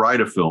how to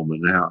write a film,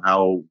 and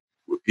how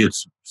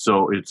it's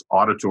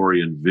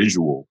auditory and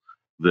visual,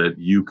 that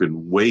you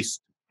can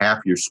waste half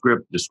your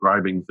script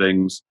describing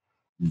things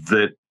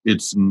that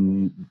it's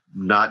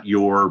not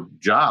your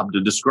job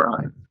to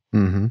describe.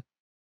 Mm-hmm.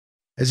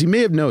 As you may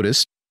have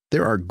noticed,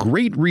 there are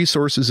great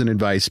resources and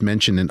advice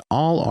mentioned in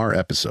all our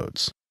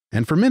episodes.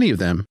 And for many of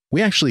them,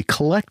 we actually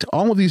collect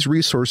all of these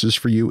resources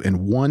for you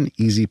in one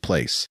easy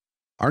place,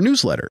 our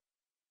newsletter.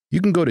 You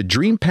can go to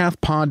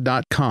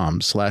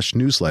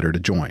dreampathpod.com/newsletter to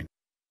join.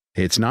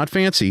 It's not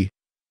fancy,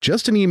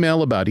 just an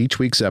email about each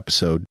week's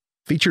episode,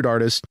 featured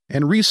artists,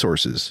 and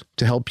resources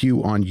to help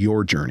you on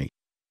your journey.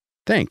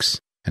 Thanks.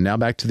 And now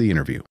back to the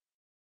interview.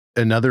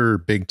 Another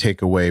big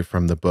takeaway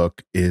from the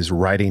book is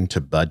writing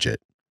to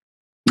budget.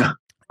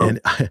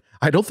 And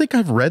I don't think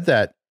I've read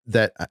that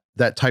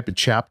type of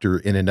chapter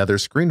in another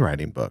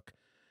screenwriting book.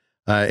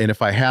 And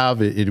if I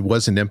have, it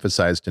wasn't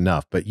emphasized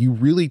enough. But you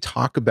really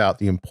talk about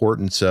the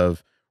importance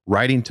of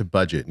writing to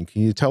budget. And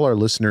can you tell our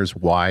listeners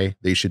why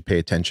they should pay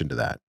attention to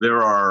that?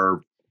 There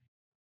are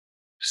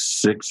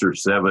 6 or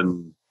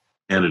 7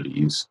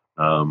 entities.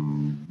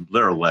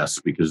 There are less,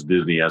 because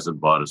Disney hasn't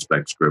bought a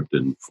spec script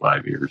in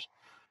 5 years.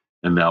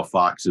 And now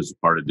Fox is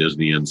part of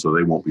Disney, and so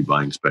they won't be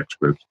buying spec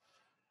scripts.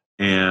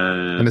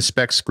 And a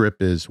spec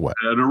script is what?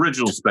 An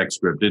original spec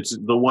script. It's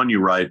the one you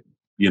write,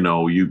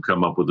 you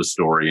come up with a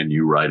story and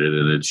you write it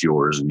and it's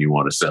yours and you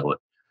want to sell it.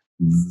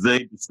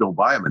 They just don't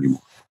buy them anymore.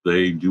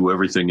 They do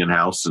everything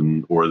in-house,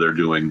 or they're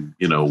doing,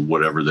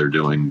 whatever they're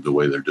doing the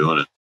way they're doing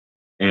it.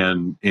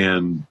 And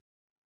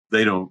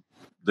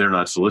they're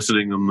not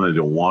soliciting them. They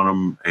don't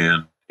want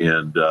them.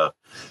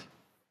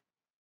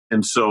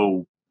 And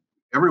so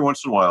every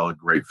once in a while, a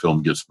great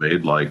film gets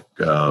made, like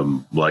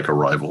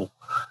Arrival,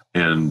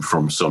 and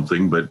from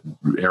something. But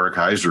Eric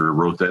Heiser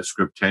wrote that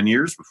script 10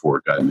 years before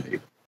it got made.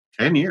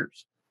 10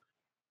 years.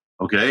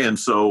 Okay. And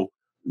so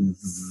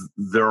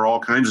there are all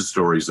kinds of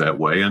stories that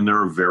way, and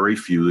there are very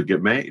few that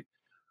get made.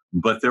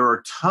 But there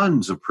are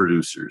tons of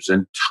producers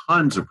and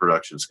tons of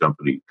productions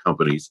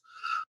companies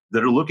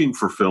that are looking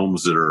for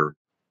films that are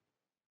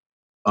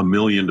 $1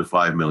 million to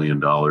 $5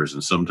 million,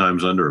 and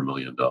sometimes under $1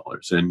 million.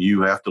 And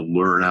you have to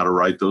learn how to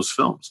write those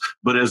films.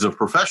 But as a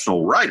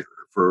professional writer,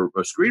 for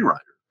a screenwriter,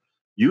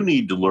 you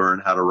need to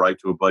learn how to write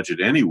to a budget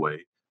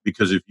anyway,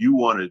 because if you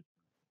want to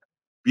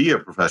be a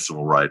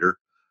professional writer,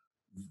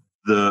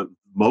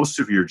 most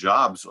of your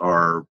jobs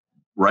are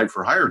write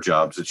for hire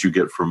jobs that you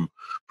get from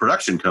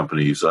production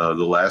companies. The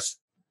last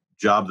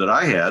job that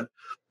I had,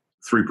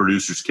 3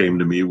 producers came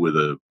to me with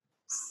a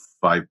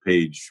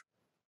 5-page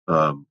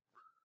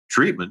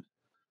treatment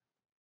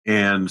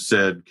and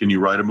said, "Can you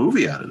write a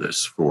movie out of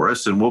this for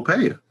us, and we'll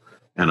pay you?"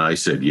 And I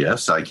said,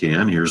 "Yes, I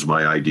can. Here's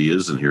my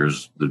ideas, and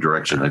here's the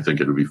direction I think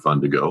it would be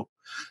fun to go."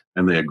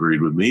 And they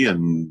agreed with me,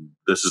 and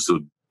this is a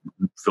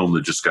film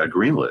that just got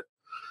greenlit.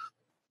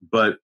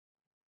 But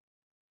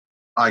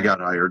I got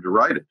hired to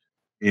write it.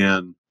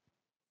 And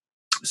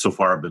so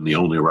far, I've been the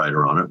only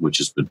writer on it, which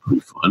has been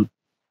pretty fun.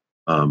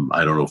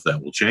 I don't know if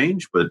that will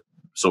change, but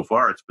so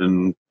far it's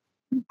been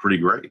pretty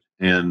great.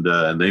 And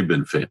they've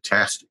been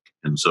fantastic.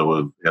 And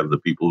so have the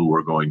people who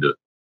are going to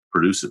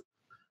produce it.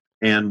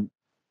 And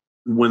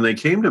when they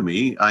came to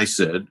me, I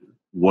said,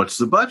 "What's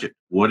the budget?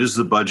 What is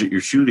the budget you're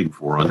shooting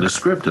for on this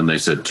script?" And they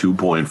said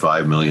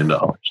 $2.5 million.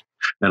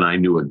 And I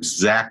knew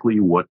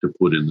exactly what to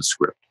put in the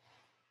script.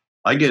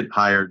 I get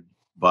hired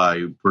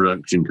by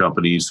production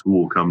companies who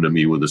will come to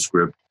me with a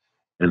script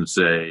and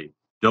say,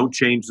 "Don't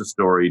change the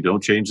story,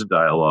 don't change the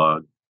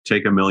dialogue,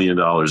 take $1 million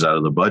out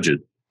of the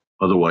budget,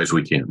 otherwise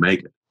we can't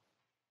make it."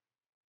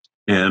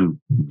 And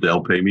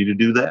they'll pay me to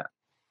do that.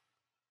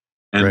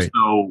 And right.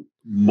 So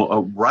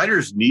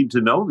writers need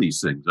to know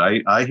these things.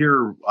 I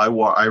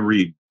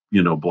read,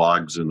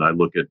 blogs, and I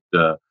look at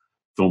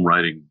film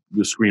writing,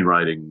 the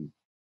screenwriting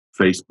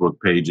Facebook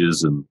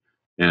pages, and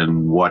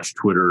watch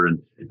Twitter,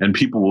 and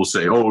people will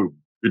say, "Oh,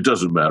 it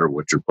doesn't matter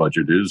what your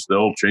budget is;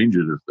 they'll change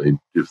it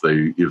if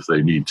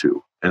they need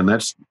to." And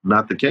that's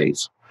not the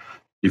case.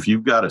 If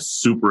you've got a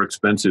super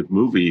expensive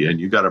movie and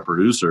you got a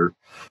producer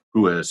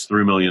who has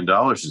 $3 million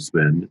to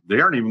spend, they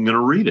aren't even going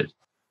to read it.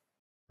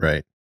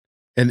 Right.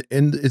 And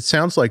it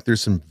sounds like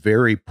there's some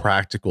very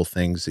practical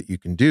things that you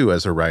can do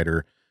as a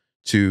writer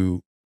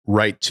to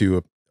write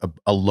to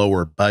a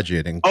lower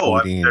budget,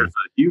 including... there's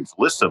a huge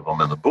list of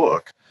them in the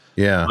book.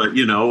 Yeah. But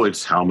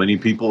it's how many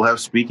people have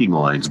speaking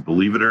lines.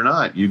 Believe it or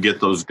not, you get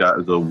those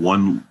guys, the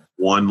one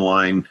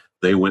line,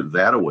 they went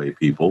that away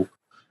people,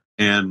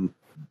 and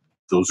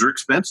those are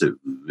expensive.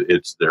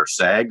 It's their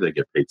SAG. They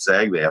get paid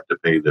SAG. They have to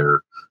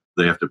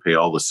pay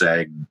all the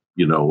SAG,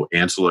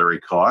 ancillary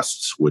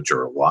costs, which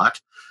are a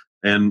lot.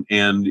 And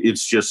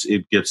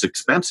it gets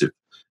expensive.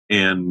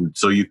 And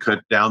so you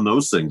cut down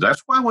those things.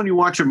 That's why when you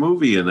watch a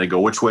movie and they go,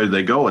 which way do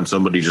they go? And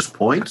somebody just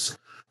points,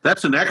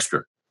 that's an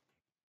extra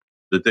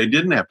that they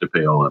didn't have to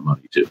pay all that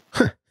money to.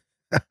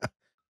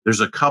 There's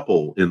a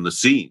couple in the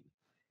scene,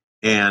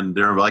 and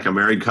they're like a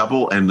married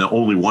couple, and the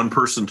only one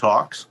person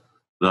talks.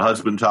 The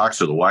husband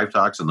talks or the wife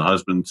talks, and the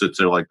husband sits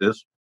there like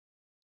this.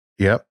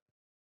 Yep.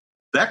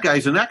 That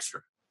guy's an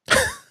extra.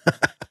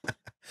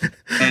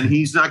 And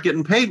he's not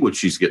getting paid what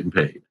she's getting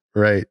paid.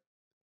 Right.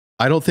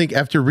 I don't think,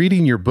 after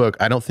reading your book,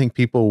 I don't think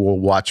people will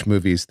watch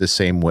movies the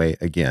same way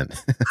again.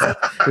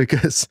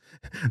 Because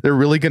they're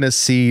really going to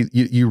see,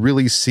 you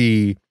really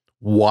see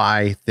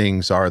why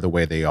things are the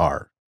way they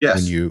are.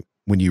 Yes.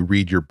 When you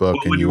read your book.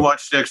 Well, when you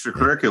watched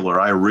Extracurricular,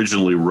 I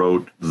originally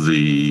wrote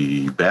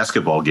the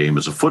basketball game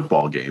as a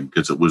football game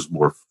because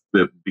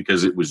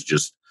it was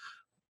just,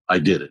 I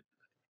did it.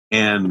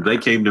 And they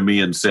came to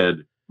me and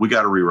said, we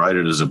got to rewrite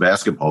it as a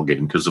basketball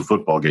game because the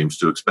football game's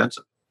too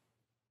expensive.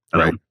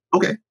 And right.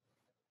 Okay.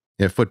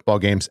 Yeah, football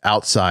games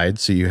outside,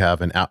 so you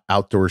have an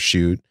outdoor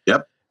shoot.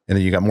 Yep. And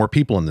then you got more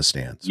people in the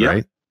stands, yep.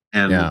 right?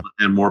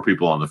 And more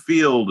people on the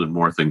field and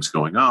more things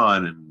going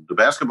on. And the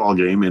basketball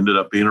game ended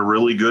up being a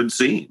really good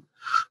scene.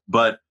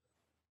 But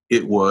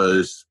it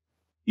was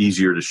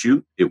easier to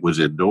shoot. It was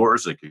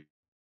indoors. They could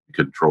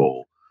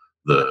control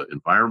the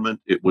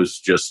environment. It was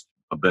just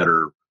a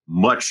better,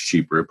 much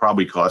cheaper. It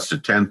probably cost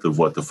 1/10 of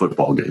what the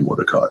football game would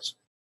have cost.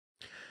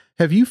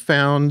 Have you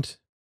found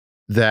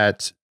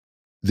that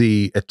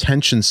the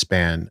attention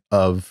span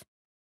of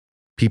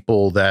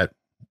people that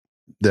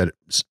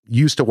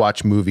used to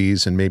watch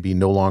movies and maybe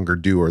no longer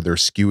do, or they're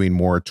skewing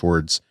more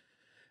towards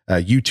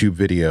YouTube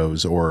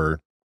videos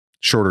or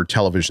shorter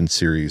television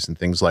series and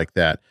things like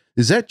that,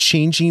 is that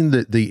changing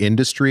the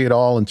industry at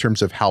all in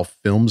terms of how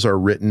films are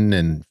written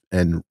and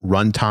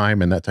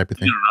runtime and that type of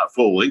thing? Not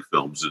full-length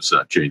films. It's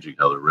not changing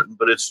how they're written,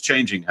 but it's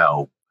changing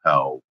how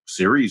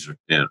series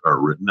are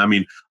written. I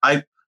mean,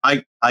 I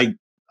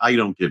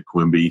don't get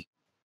Quimby,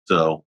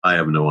 so I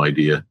have no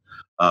idea.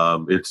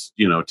 It's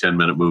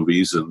 10-minute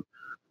movies, and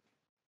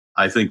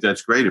I think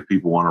that's great if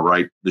people want to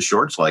write the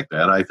shorts like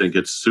that. I think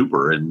it's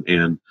super, and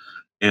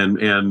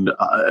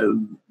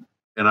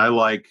I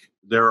like,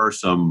 there are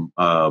some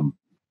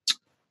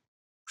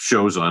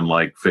shows on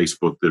like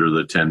Facebook that are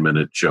the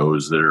 10-minute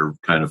shows that are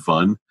kind of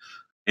fun,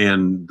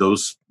 and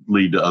those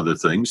lead to other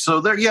things.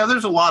 So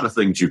there's a lot of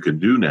things you can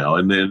do now,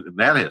 and then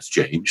that has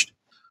changed.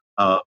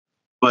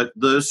 But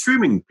the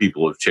streaming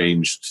people have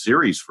changed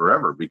series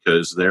forever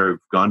because they've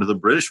gone to the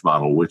British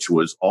model, which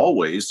was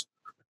always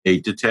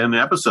 8 to 10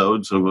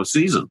 episodes of a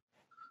season.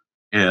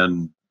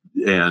 And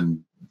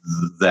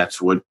that's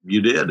what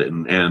you did.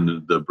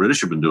 And the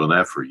British have been doing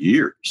that for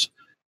years.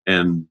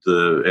 And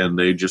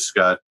they just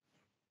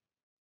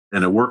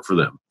and it worked for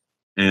them.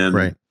 And,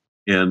 right.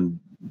 And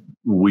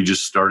we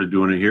just started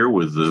doing it here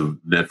with the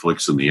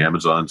Netflix and the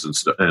Amazons and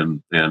stuff.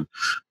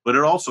 But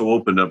it also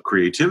opened up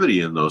creativity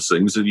in those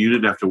things, and you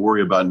didn't have to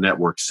worry about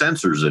network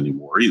censors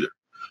anymore either.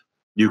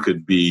 You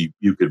could be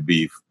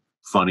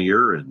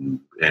funnier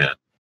and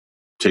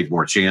take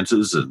more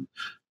chances and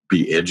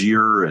be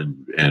edgier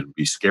and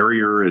be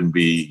scarier and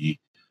be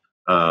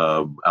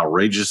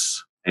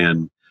outrageous.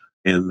 And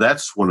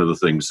that's one of the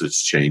things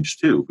that's changed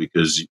too,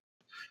 because,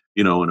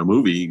 in a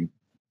movie,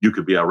 you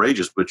could be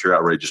outrageous, but you're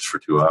outrageous for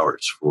 2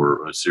 hours.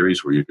 For a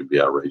series where you can be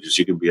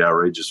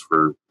outrageous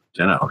for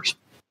 10 hours.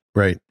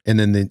 Right. And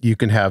then you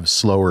can have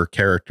slower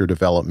character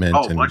development.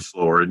 Much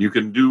slower. And you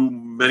can do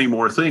many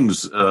more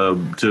things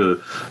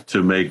to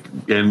make,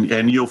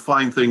 and you'll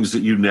find things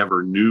that you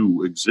never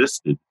knew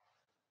existed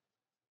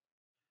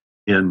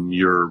in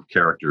your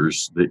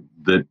characters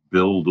that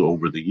build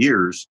over the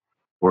years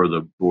or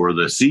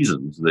the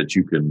seasons that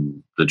you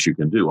can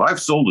do.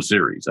 I've sold a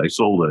series. I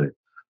sold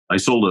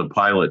a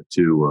pilot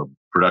to a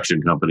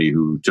production company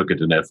who took it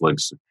to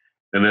Netflix,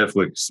 and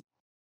Netflix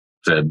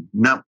said,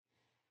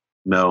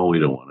 no, we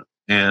don't want it.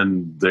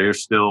 And they're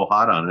still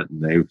hot on it,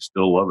 and they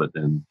still love it.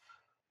 And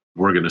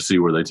we're going to see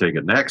where they take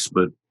it next,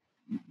 but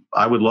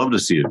I would love to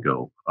see it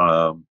go.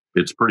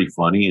 It's pretty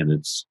funny, and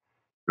it's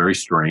very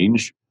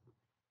strange.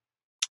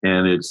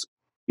 And it's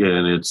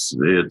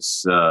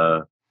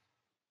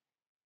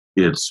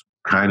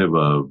kind of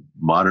a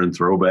modern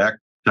throwback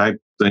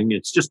type thing.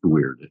 It's just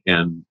weird.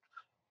 And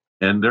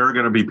there are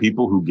going to be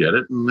people who get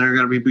it, and there are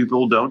going to be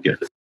people who don't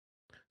get it.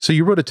 So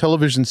you wrote a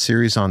television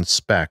series on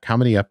spec. How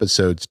many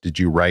episodes did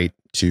you write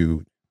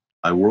to?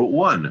 I wrote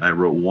one and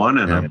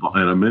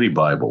a mini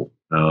Bible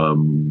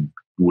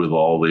with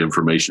all the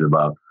information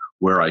about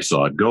where I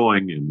saw it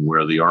going and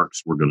where the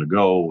arcs were going to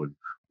go and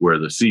where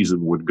the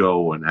season would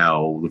go and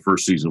how the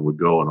first season would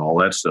go and all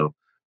that stuff.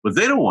 But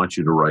they don't want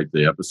you to write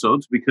the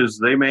episodes because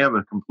they may have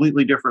a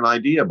completely different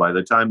idea by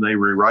the time they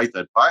rewrite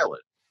that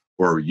pilot,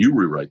 or you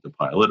rewrite the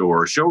pilot,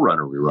 or a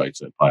showrunner rewrites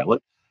that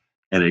pilot,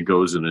 and it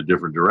goes in a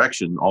different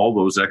direction. All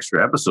those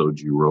extra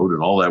episodes you wrote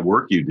and all that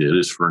work you did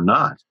is for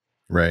naught.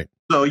 Right.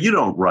 So you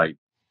don't write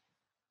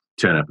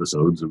 10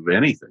 episodes of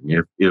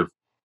anything.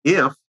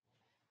 If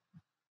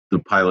the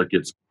pilot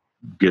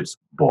gets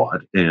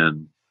bought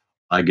and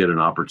I get an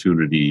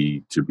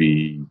opportunity to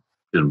be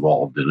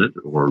involved in it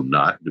or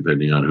not,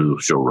 depending on who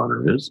the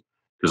showrunner is,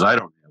 because I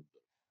don't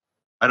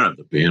have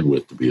the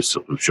bandwidth to be a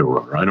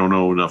showrunner. I don't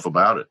know enough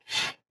about it.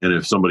 And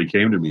if somebody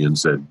came to me and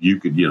said,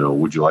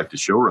 would you like to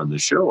showrun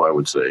this show? I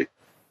would say,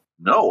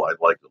 no,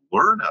 I'd like to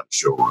learn how to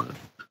showrun it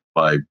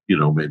by,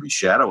 maybe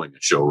shadowing a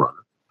showrunner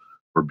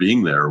or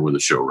being there with a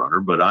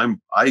showrunner. But I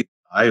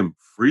am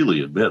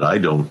freely admit I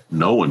don't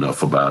know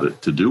enough about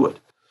it to do it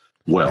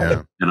well.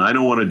 Yeah. And I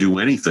don't want to do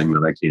anything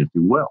that I can't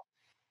do well.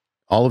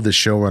 All of the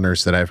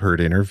showrunners that I've heard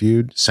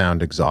interviewed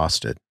sound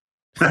exhausted.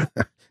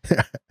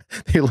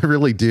 They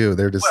really do.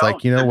 They're just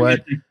what?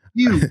 It's a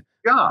huge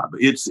job.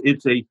 It's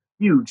a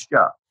huge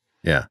job.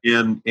 Yeah.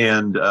 And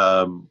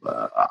am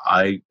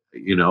I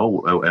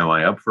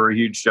up for a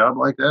huge job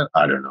like that?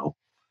 I don't know.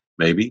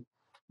 Maybe.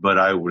 But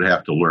I would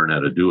have to learn how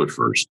to do it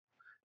first.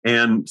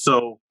 And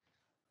so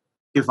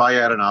if I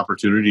had an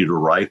opportunity to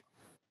write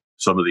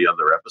some of the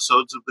other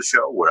episodes of the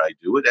show, would I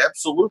do it?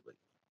 Absolutely.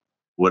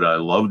 Would I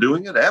love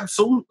doing it?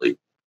 Absolutely.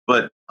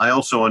 But I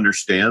also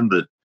understand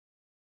that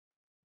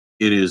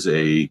it is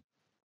a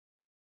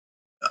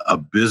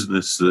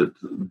business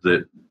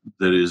that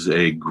is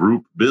a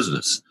group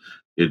business.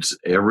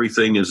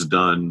 Everything is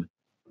done,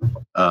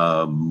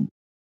 like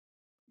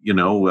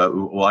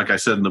I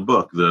said in the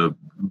book,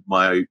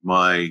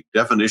 my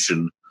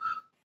definition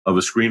of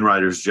a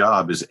screenwriter's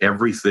job is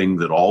everything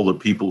that all the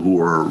people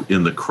who are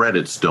in the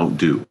credits don't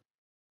do.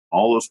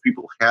 All those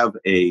people have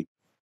an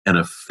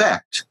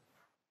effect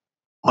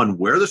on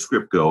where the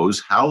script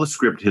goes, how the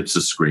script hits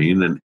the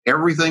screen, and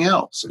everything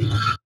else.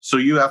 So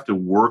you have to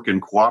work in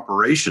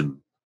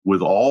cooperation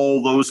with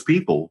all those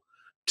people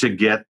to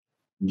get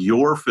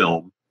your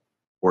film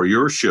or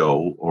your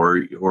show or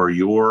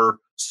your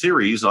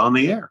series on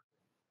the air.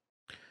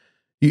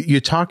 You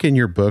talk in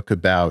your book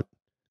about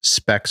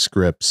spec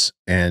scripts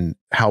and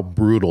how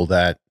brutal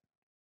that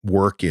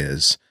work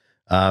is.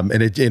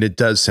 And it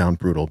does sound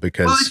brutal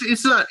because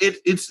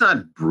it's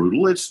not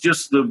brutal. It's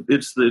just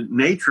the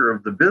nature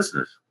of the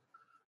business.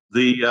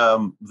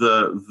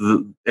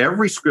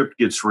 Every script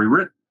gets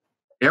rewritten.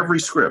 Every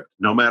script,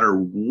 no matter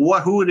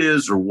who it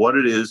is or what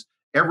it is,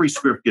 every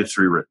script gets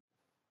rewritten.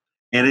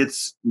 And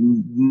it's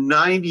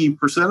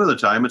 90% of the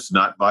time, it's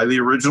not by the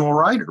original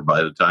writer.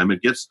 By the time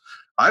it gets,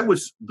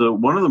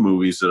 one of the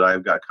movies that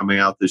I've got coming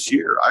out this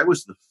year, I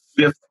was the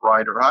 5th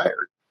writer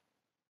hired.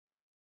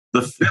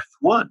 The 5th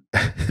one.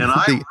 And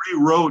I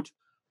rewrote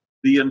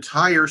the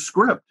entire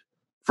script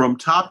from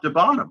top to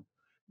bottom,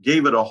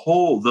 gave it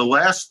the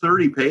last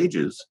 30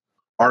 pages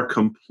are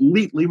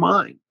completely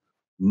mine.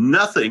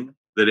 Nothing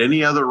that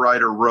any other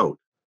writer wrote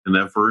in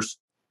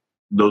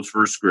those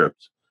first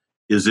scripts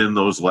is in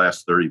those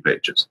last 30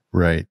 pages.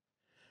 Right.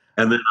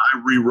 And then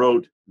I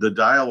rewrote the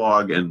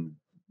dialogue and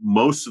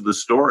most of the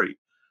story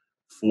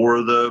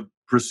for the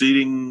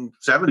preceding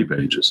 70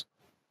 pages.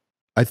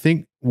 I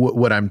think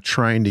what I'm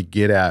trying to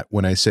get at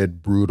when I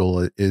said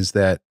brutal is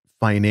that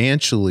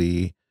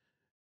financially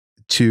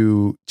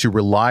to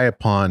rely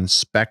upon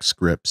spec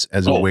scripts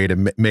as a way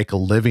to make a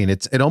living,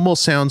 it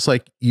almost sounds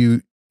like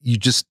you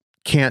just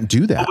can't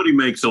do that. Nobody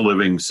makes a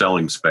living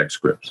selling spec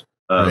scripts.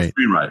 Right.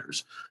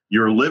 Screenwriters.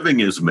 Your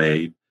living is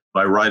made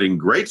by writing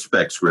great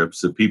spec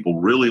scripts that people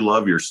really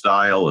love your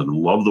style and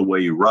love the way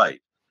you write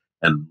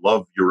and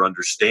love your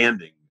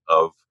understanding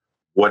of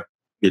what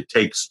it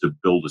takes to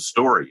build a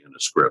story in a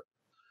script.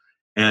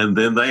 And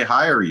then they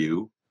hire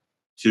you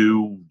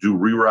to do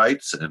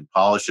rewrites and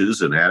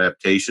polishes and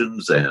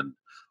adaptations and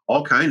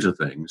all kinds of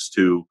things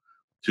to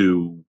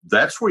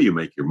that's where you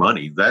make your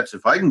money. That's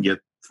if I can get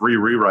 3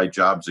 rewrite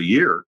jobs a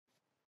year,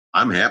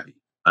 I'm happy.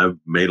 I've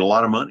made a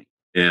lot of money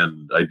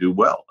and I do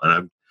well.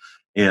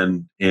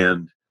 And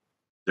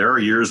there are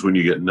years when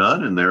you get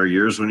none and there are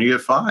years when you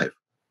get 5.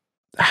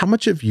 How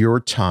much of your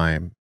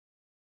time,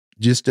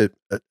 just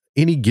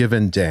any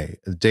given day,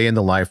 a day in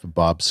the life of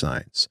Bob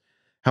Sáenz,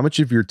 how much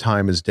of your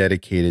time is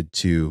dedicated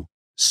to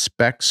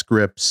spec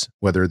scripts,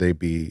 whether they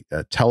be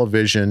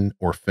television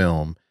or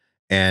film,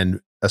 and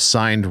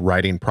assigned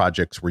writing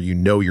projects where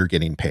you're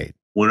getting paid?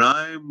 When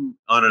I'm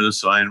on an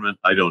assignment,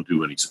 I don't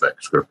do any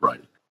spec script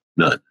writing.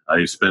 None.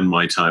 I spend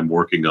my time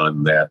working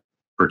on that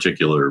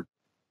particular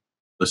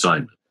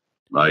assignment.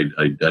 I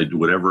do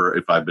whatever.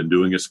 If I've been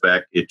doing a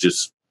spec, it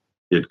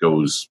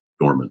goes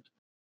dormant.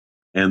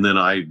 And then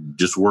I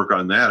just work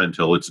on that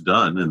until it's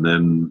done. And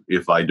then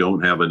if I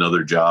don't have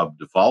another job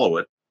to follow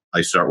it,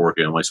 I start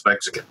working on my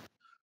specs again.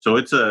 So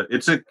it's a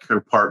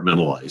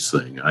compartmentalized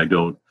thing. I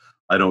don't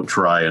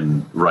try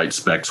and write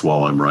specs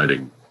while I'm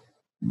writing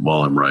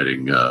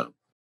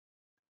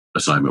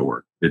assignment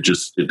work. It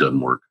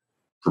doesn't work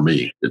for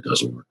me. It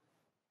doesn't work.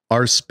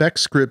 Are spec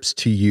scripts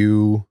to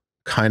you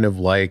kind of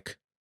like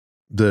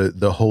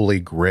the holy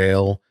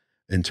grail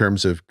in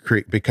terms of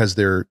because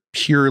they're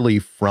purely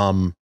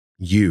from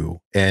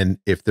you, and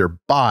if they're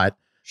bought,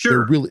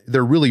 Sure.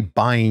 they're really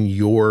buying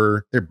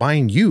they're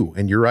buying you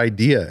and your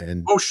idea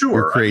and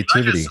your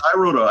creativity. I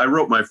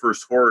wrote my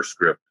first horror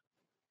script.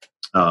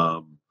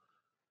 I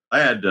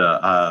had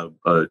 2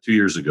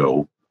 years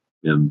ago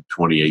in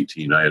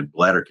 2018, I had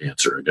bladder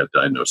cancer. I got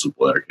diagnosed with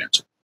bladder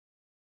cancer,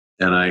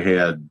 and I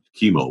had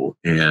chemo.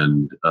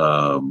 And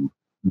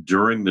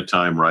during the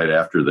time right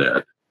after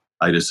that,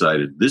 I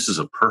decided this is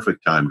a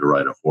perfect time to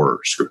write a horror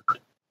script.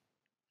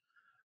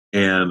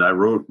 And I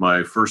wrote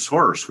my first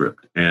horror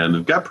script, and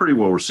it got pretty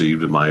well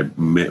received. And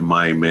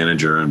my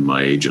manager and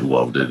my agent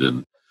loved it.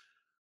 And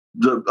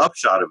the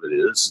upshot of it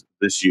is,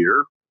 this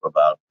year,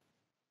 about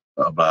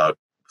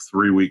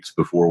 3 weeks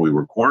before we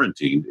were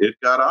quarantined, it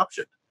got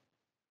optioned,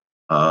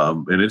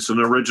 and it's an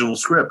original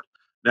script.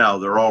 Now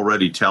they're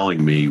already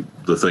telling me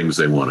the things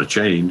they want to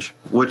change,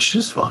 which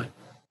is fine.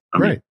 I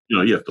mean,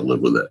 you have to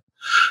live with it.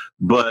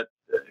 But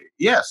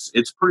yes,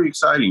 it's pretty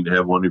exciting to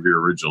have one of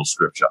your original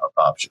script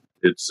options.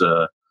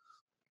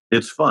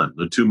 It's fun.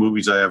 The 2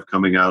 movies I have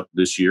coming out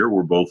this year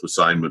were both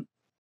assignment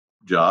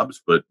jobs,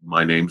 but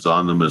my name's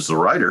on them as the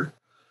writer,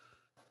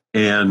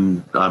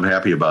 and I'm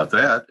happy about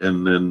that.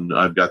 And then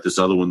I've got this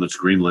other one that's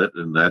greenlit,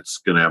 and that's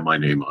going to have my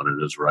name on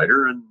it as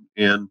writer.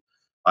 And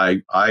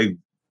I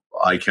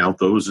count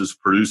those as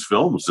produced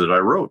films that I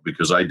wrote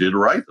because I did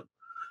write them.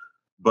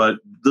 But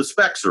the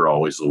specs are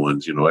always the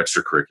ones,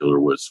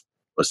 extracurricular was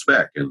a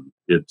spec, and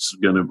it's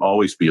going to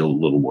always be a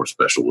little more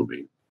special to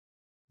me.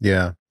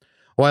 Yeah.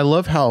 Well, I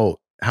love how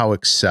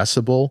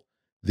accessible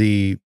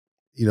these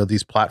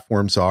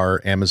platforms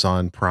are,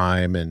 Amazon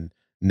Prime and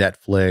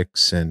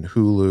Netflix and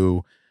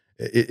Hulu.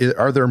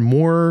 Are there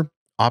more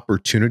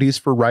opportunities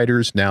for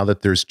writers now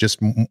that there's just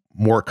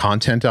more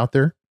content out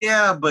there?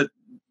 Yeah, but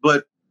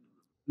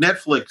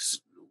Netflix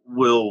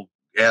will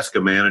ask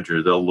a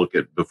manager, they'll look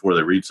at, before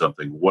they read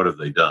something, what have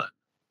they done?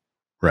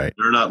 Right.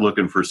 They're not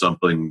looking for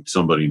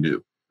somebody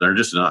new. They're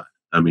just not.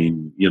 I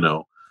mean,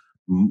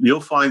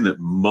 you'll find that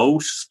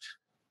most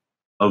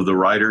of the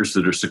writers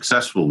that are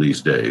successful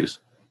these days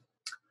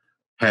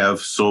have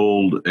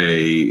sold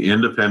a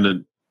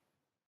independent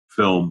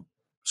film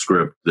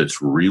script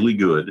that's really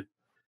good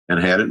and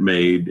had it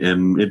made,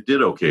 and it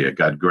did okay. It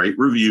got great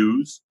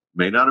reviews.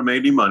 May not have made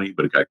any money,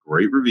 but it got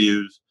great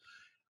reviews.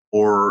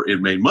 Or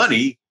it made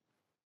money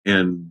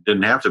and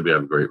didn't have to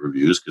have great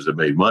reviews because it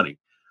made money.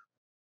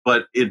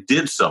 But it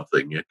did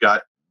something. It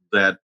got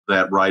that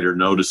writer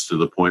noticed to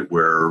the point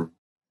where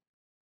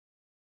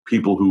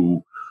people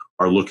who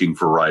are looking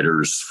for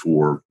writers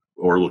or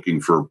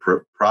looking for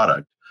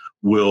product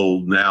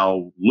will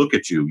now look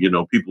at you.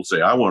 People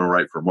say, I want to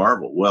write for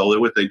Marvel. Well,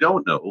 what they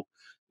don't know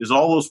is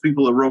all those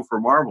people that wrote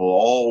for Marvel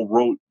all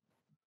wrote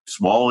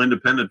small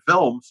independent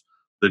films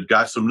that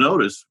got some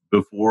notice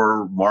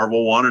before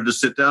Marvel wanted to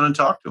sit down and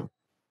talk to them.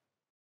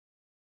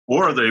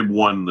 Or they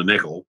won the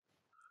nickel,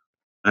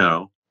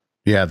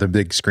 Yeah, the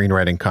big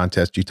screenwriting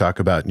contest you talk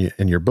about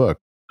in your book.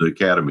 The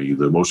Academy,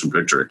 the Motion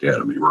Picture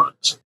Academy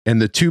runs.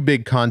 And the 2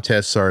 big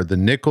contests are the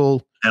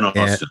Nickel and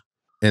Austin.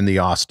 And the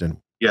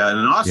Austin. Yeah, and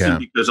in Austin,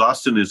 because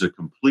Austin is a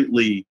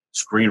completely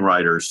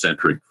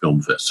screenwriter-centric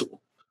film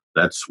festival.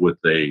 That's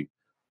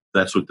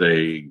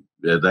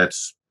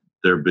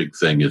their big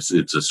thing. It's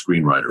a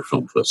screenwriter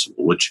film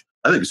festival, which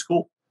I think is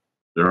cool.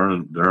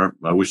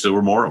 I wish there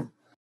were more of them.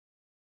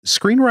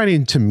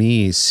 Screenwriting to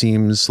me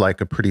seems like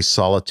a pretty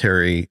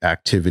solitary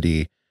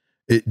activity.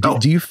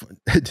 Do you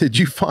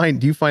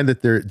find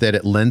that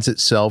it lends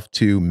itself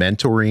to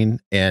mentoring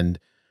and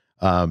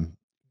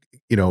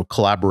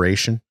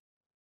collaboration?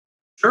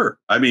 Sure.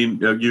 I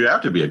mean, you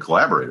have to be a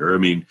collaborator. I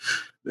mean,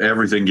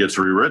 everything gets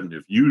rewritten.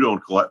 If you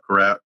don't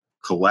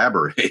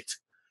collaborate,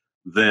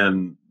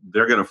 then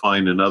they're going to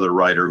find another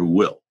writer who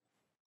will.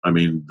 I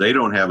mean, they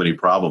don't have any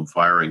problem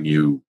firing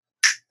you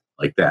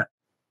like that.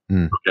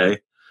 Okay.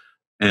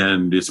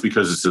 And it's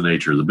because it's the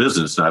nature of the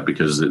business, not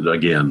because,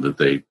 again, that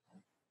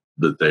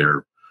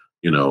they're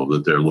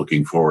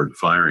looking forward to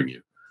firing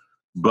you.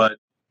 But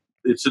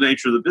it's the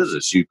nature of the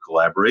business. You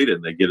collaborate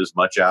and they get as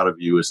much out of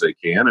you as they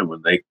can. And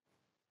when they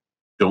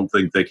don't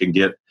think they can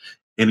get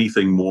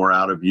anything more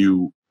out of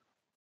you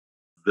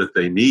that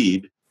they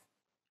need,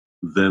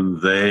 then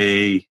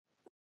they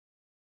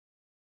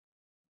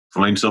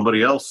find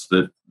somebody else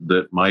that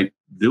might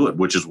do it,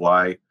 which is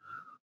why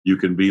you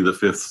can be the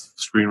 5th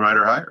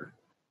screenwriter hired.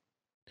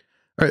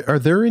 Are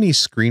there any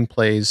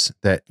screenplays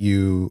that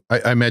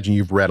I imagine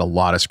you've read a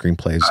lot of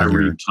screenplays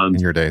in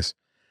your days.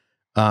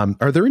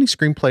 Are there any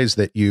screenplays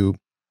that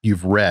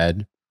you've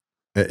read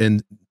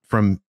I'm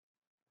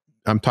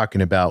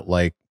talking about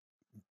like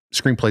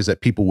screenplays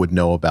that people would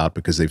know about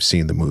because they've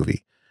seen the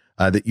movie,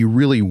 that you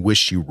really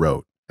wish you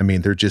wrote? I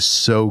mean, they're just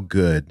so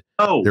good.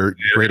 Oh, they're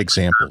great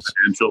examples.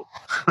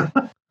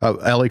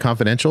 LA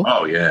Confidential.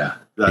 Oh yeah.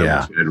 I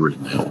wish I'd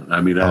written that one.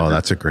 I mean,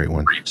 that's a great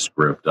one. Great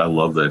script. I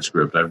love that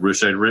script. I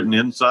wish I'd written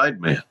Inside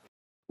Man,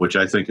 which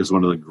I think is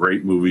one of the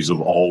great movies of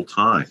all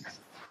time.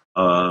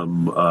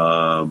 Um,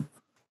 um,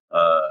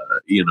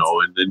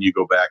 and then you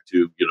go back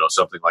to,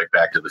 something like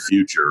Back to the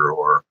Future,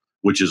 or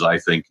which is, I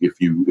think,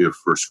 if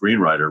for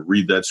Screenwriter,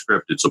 read that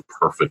script, it's a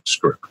perfect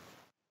script.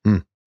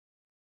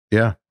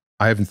 Yeah.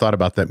 I haven't thought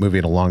about that movie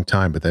in a long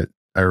time, but that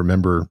I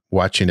remember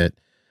watching it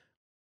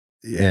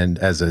and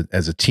as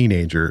a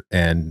teenager,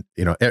 and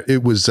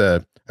it was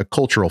a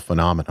cultural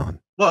phenomenon.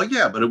 Well,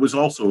 yeah, but it was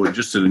also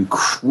just an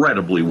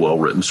incredibly well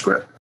written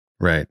script.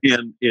 Right.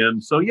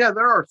 And so, yeah,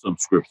 there are some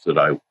scripts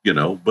that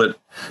but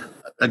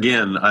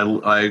again,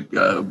 I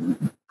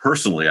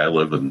personally, I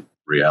live in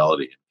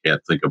reality and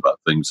can't think about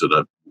things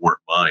that weren't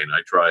mine.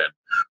 I try and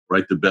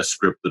write the best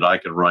script that I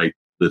can write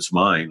that's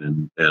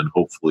mine, and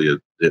hopefully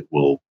it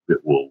will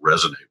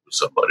resonate with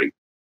somebody.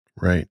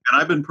 Right.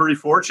 And I've been pretty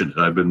fortunate.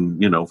 I've been,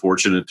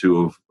 fortunate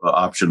to have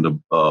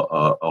optioned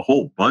a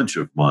whole bunch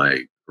of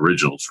my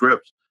original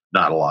scripts.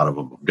 Not a lot of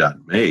them have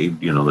gotten made.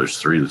 There's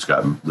 3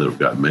 that have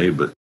gotten made,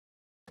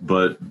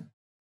 but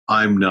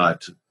I'm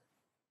not.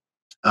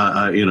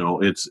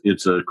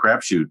 It's a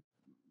crapshoot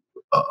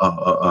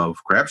of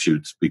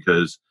crapshoots,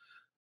 because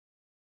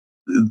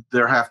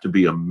there have to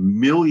be a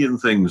million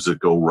things that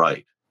go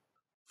right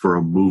for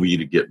a movie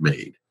to get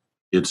made.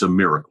 It's a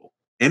miracle.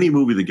 Any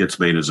movie that gets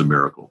made is a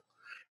miracle.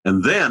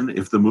 And then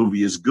if the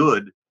movie is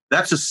good,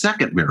 that's a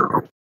second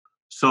miracle.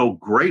 So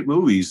great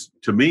movies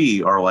to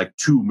me are like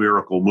 2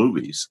 miracle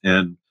movies,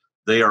 and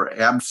they are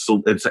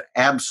it's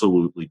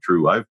absolutely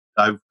true. I've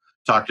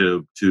talked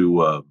to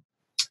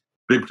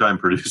big time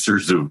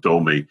producers who have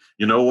told me,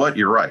 you know what,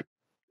 you're right.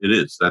 It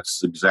is.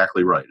 That's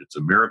exactly right. It's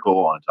a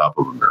miracle on top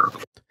of a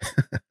miracle.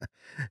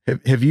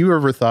 Have you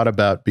ever thought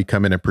about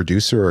becoming a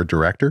producer or a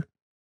director?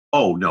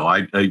 Oh no,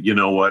 I you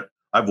know what?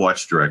 I've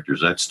watched directors.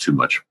 That's too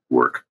much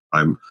work.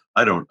 I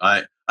don't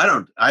have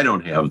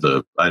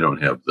the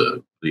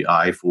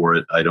eye for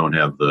it. I don't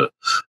have the,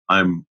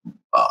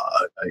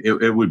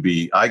 it would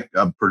be,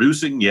 I'm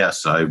producing.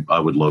 Yes, I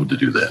would love to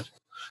do that.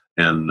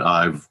 And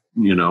I'm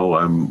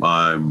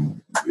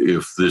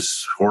if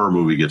this horror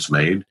movie gets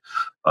made,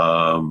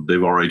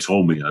 they've already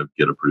told me I'd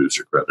get a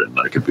producer credit and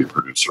I could be a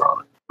producer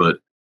on it.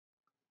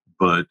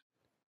 But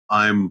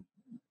I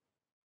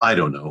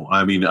don't know.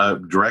 I mean,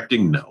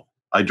 directing, no.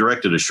 I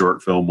directed a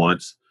short film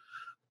once.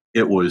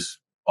 It was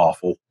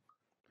awful,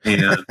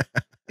 and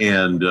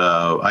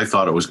I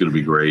thought it was going to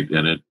be great,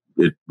 and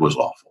it was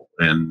awful,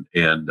 and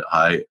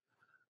I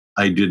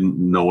didn't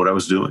know what I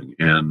was doing,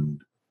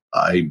 and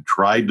I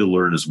tried to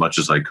learn as much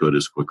as I could,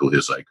 as quickly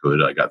as I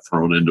could. I got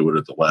thrown into it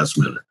at the last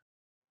minute.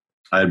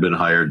 I had been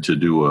hired to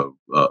do a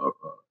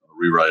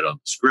rewrite on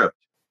the script,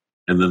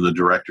 and then the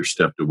director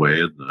stepped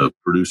away, and the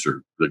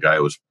producer, the guy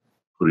who was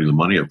putting the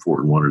money up for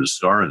it and wanted to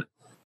star in it,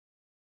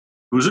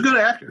 who was a good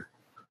actor,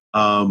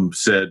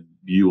 said,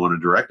 "You want to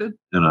direct it?"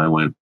 And I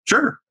went,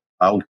 "Sure,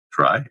 I'll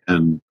try."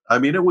 And I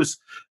mean, it was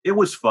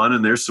fun,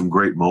 and there's some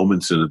great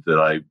moments in it that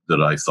I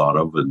thought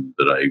of, and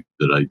that I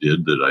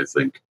did, that I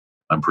think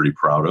I'm pretty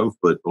proud of.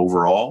 But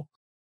overall,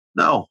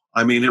 no.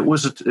 I mean, it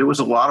was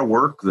a lot of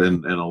work,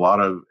 and a lot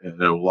of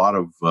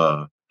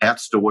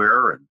hats to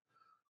wear, and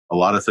a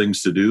lot of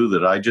things to do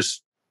that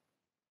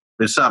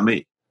it's not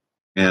me.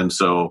 And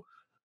so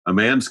a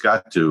man's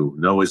got to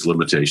know his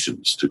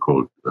limitations, to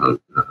quote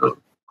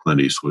Clint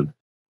Eastwood,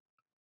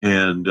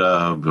 and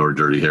or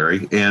Dirty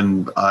Harry.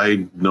 And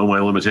I know my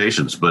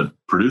limitations, but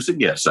producing,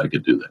 yes, I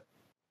could do that.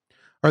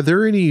 Are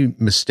there any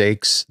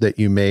mistakes that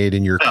you made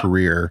in your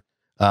career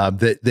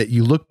that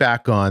you look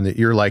back on that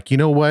you're like, you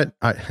know what,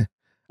 I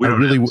made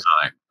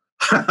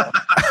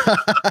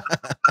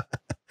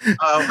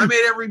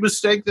every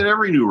mistake that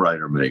every new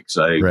writer makes.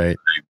 I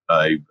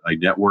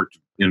networked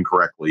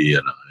incorrectly,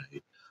 and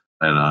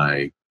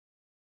I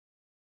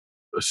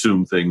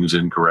assumed things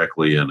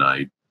incorrectly, and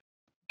I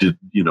did,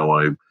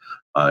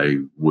 I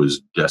was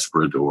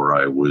desperate, or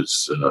I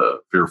was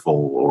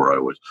fearful, or I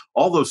was,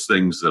 all those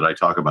things that I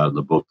talk about in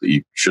the book that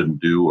you shouldn't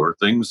do, or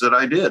things that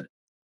I did.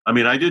 I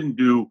mean, in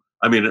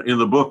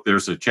the book,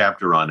 there's a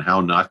chapter on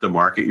how not to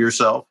market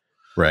yourself.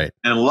 Right.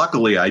 And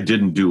luckily I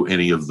didn't do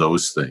any of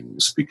those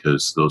things,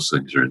 because those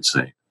things are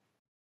insane.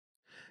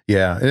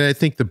 Yeah. And I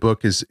think the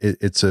book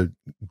it's a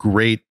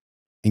great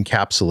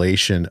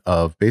encapsulation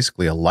of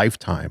basically a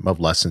lifetime of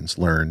lessons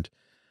learned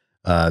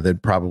that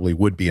probably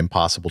would be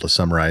impossible to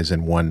summarize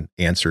in one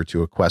answer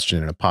to a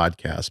question in a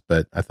podcast,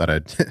 but I thought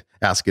I'd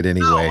ask it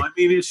anyway. No, I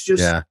mean, it's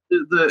just,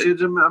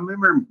 it's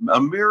a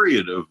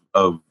myriad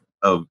of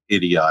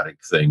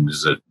idiotic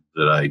things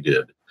that I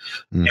did.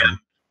 Mm-hmm. And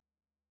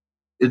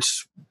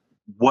it's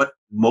what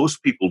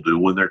most people do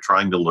when they're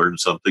trying to learn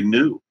something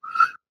new.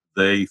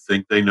 They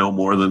think they know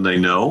more than they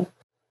know.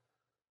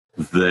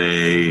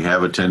 They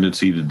have a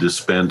tendency to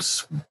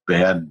dispense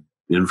bad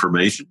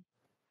information.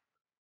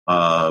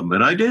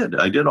 And I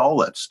did all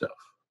that stuff.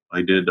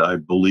 I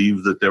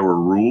believed that there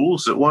were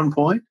rules at one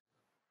point,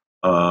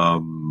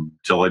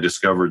 till I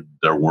discovered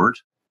there weren't,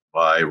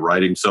 by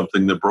writing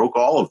something that broke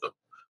all of them,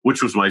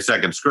 which was my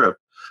second script.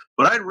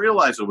 But I didn't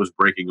realize I was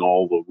breaking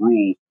all the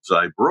rules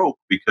I broke,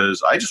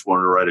 because I just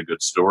wanted to write a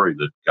good story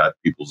that got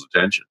people's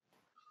attention.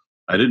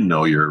 I didn't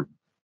know your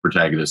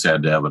protagonist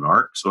had to have an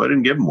arc, so I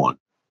didn't give him one.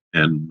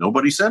 And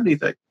nobody said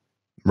anything.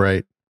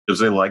 Right. Because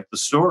they liked the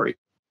story.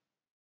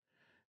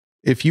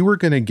 If you were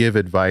going to give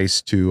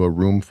advice to a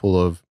room full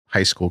of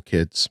high school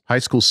kids, high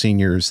school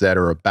seniors that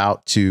are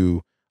about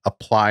to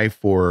apply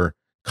for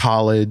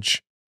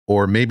college,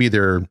 or maybe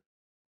they're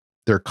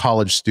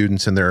college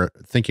students and they're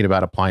thinking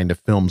about applying to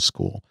film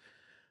school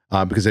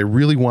because they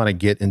really want to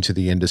get into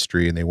the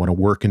industry and they want to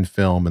work in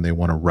film and they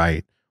want to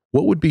write,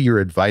 what would be your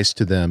advice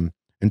to them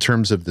in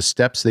terms of the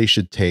steps they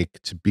should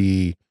take to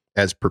be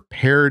as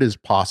prepared as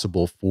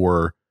possible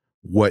for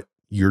what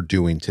you're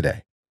doing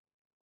today?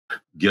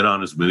 Get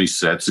on as many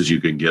sets as you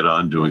can get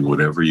on, doing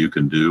whatever you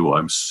can do.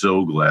 I'm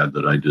so glad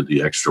that I did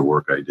the extra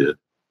work I did.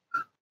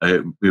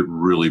 It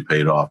really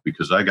paid off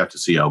because I got to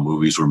see how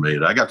movies were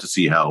made. I got to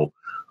see how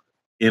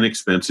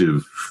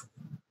inexpensive,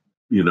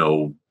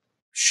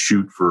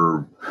 shoot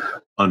for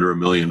under $1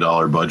 million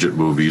budget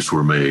movies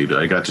were made.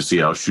 I got to see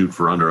how shoot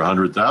for under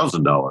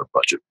 $100,000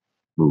 budget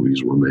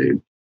movies were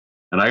made.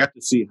 And I got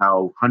to see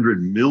how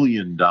 $100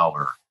 million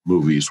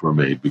movies were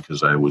made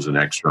because I was an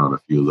extra on a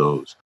few of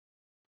those.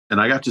 And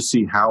I got to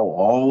see how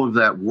all of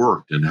that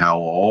worked and how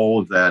all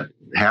of that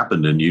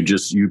happened. And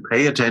you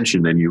pay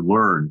attention and you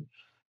learn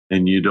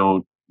and you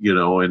don't,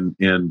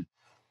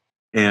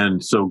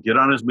 and so get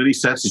on as many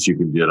sets as you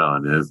can get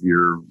on.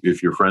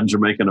 If your friends are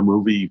making a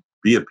movie,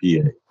 be a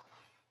PA,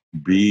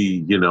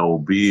 be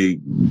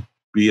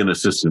an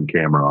assistant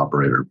camera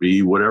operator,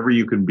 be whatever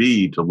you can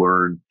be to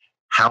learn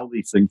how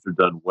these things are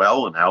done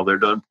well and how they're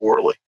done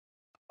poorly.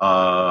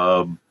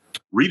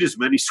 Read as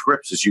many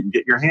scripts as you can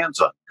get your hands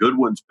on. Good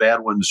ones,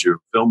 bad ones, your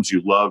films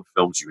you loved,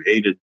 films you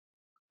hated,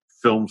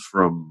 films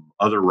from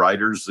other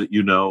writers that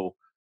you know.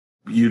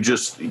 You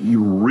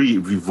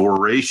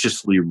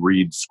voraciously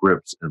read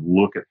scripts and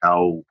look at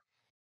how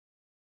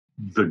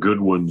the good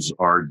ones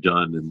are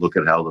done and look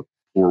at how the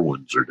poor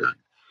ones are done.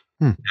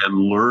 And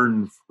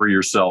learn for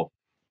yourself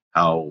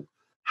how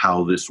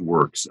this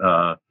works.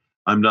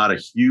 I'm not a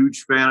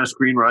huge fan of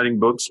screenwriting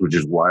books, which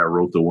is why I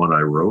wrote the one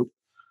I wrote,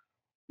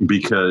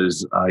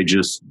 because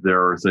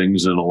there are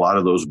things in a lot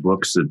of those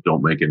books that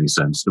don't make any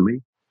sense to me.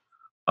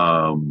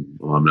 I'm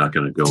not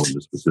going to go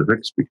into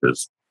specifics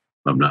because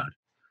I'm not.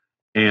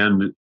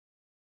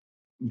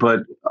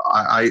 But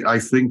I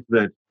think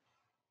that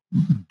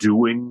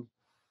doing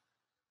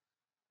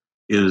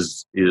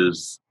is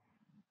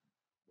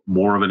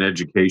more of an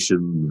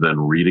education than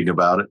reading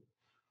about it.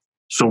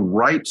 So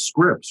write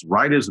scripts.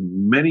 Write as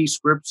many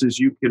scripts as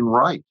you can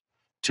write.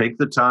 Take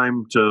the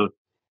time to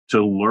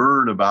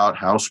learn about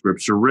how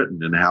scripts are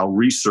written and how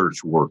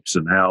research works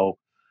and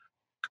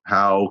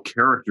how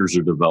characters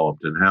are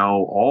developed and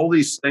how all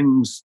these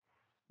things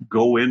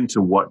go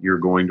into what you're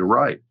going to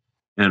write.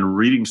 And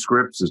reading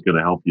scripts is going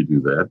to help you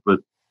do that, but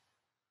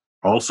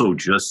also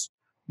just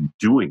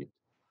doing it.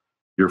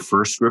 Your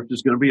first script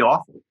is going to be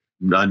awful.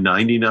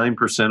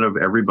 99% of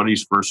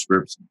everybody's first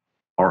scripts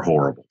are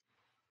horrible.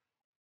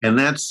 And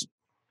that's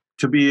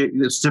to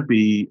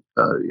be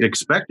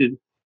expected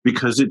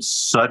because it's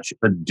such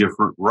a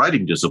different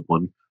writing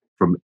discipline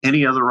from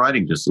any other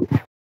writing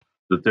discipline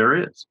that there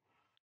is.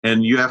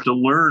 And you have to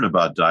learn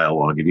about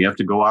dialogue and you have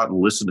to go out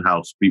and listen to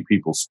how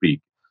people speak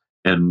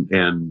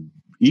and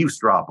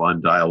eavesdrop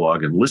on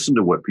dialogue and listen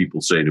to what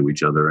people say to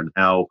each other and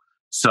how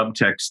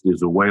subtext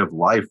is a way of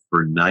life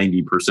for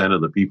 90%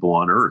 of the people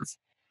on earth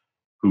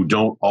who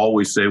don't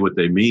always say what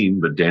they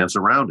mean, but dance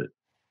around it.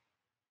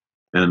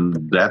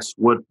 And that's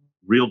what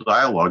real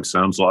dialogue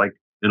sounds like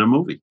in a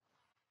movie.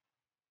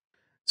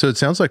 So it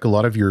sounds like a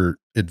lot of your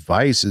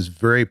advice is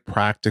very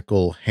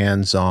practical,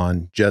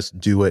 hands-on, just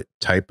do it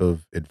type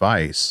of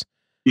advice.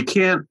 You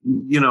can't,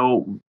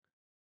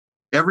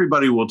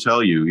 everybody will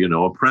tell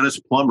you, apprentice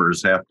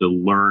plumbers have to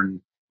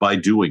learn by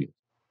doing it.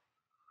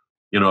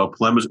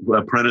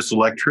 Apprentice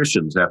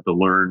electricians have to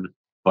learn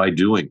by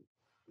doing it.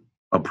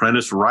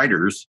 Apprentice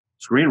writers,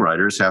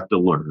 screenwriters have to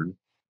learn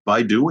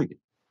by doing it.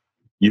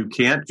 You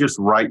can't just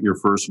write your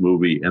first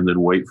movie and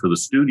then wait for the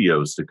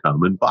studios to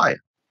come and buy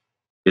it.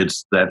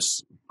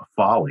 That's a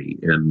folly,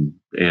 and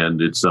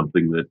it's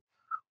something that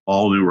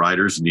all new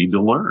writers need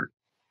to learn.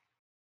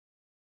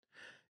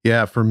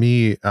 Yeah, for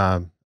me,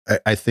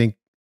 I think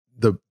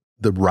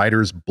the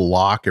writer's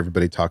block,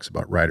 everybody talks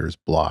about writer's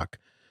block.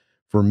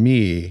 For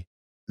me,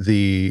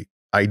 the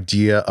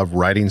idea of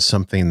writing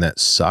something that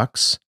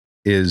sucks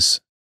is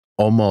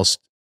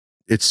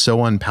it's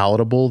so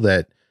unpalatable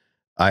that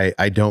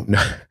I don't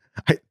know.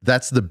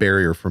 That's the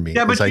barrier for me.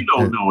 Yeah, but you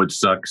don't know it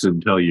sucks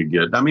until you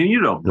get,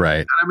 you don't know.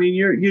 Right.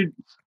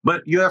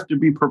 But you have to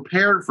be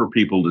prepared for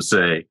people to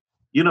say,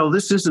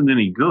 this isn't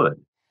any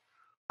good.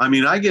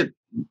 I get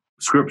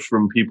scripts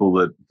from people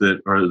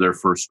that are their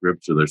first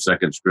scripts or their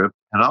second script,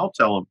 and I'll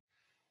tell them,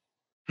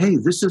 hey,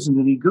 this isn't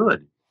any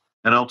good.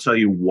 And I'll tell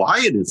you why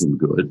it isn't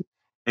good.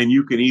 And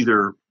you can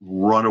either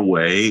run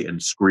away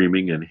and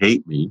screaming and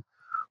hate me,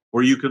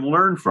 or you can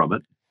learn from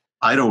it.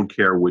 I don't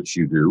care which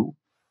you do,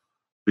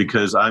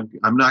 because I'm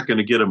not going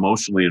to get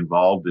emotionally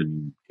involved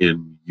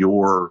in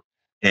your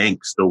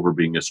angst over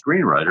being a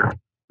screenwriter,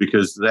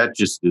 because that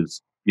just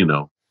is, you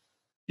don't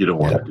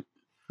want to do.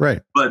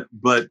 Right.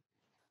 But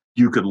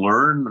you can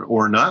learn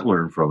or not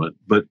learn from it.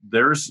 But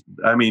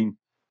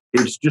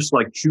it's just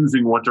like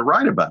choosing what to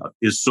write about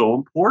is so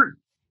important,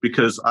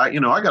 because I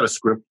got a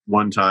script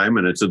one time,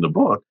 and it's in the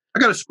book. I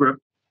got a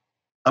script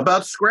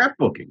about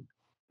scrapbooking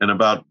and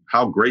about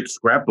how great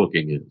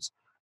scrapbooking is.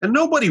 And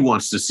nobody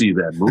wants to see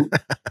that movie.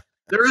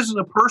 There isn't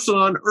a person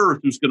on earth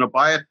who's going to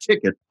buy a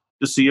ticket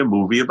to see a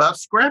movie about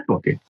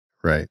scrapbooking.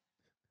 Right.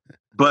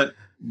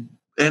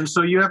 And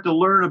so you have to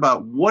learn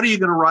about, what are you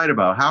going to write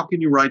about? How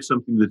can you write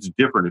something that's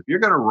different? If you're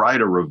going to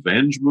write a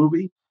revenge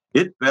movie,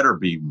 it better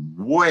be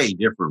way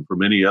different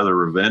from any other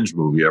revenge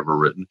movie ever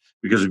written.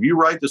 Because if you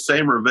write the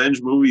same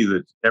revenge movie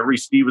that every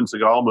Steven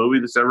Seagal movie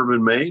that's ever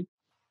been made,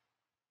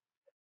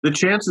 the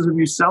chances of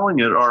you selling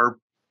it are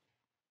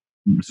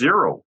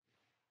zero.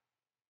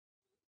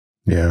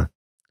 Yeah.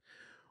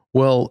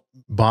 Well,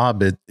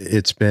 Bob,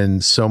 it's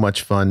been so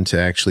much fun to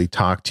actually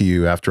talk to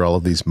you after all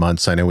of these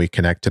months. I know we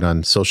connected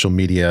on social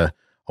media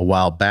a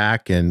while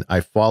back, and I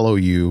follow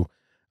you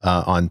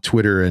on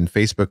Twitter and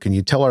Facebook. Can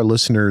you tell our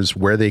listeners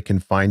where they can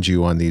find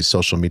you on these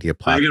social media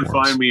platforms? They can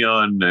find me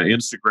on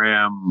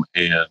Instagram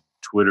and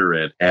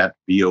Twitter at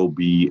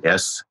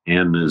BOBSNZ,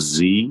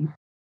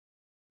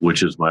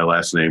 which is my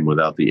last name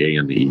without the A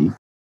and the E.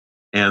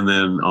 And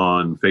then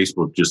on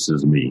Facebook, just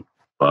as me,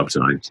 Bob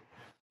Sáenz.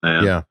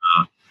 And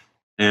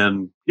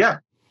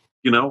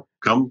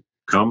come,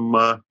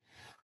 and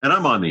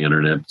I'm on the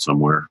internet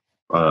somewhere.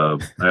 I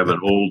have a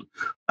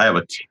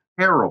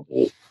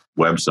terrible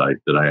website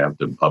that I have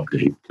to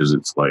update, because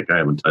it's like I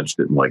haven't touched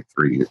it in like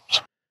 3 years.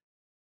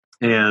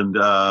 And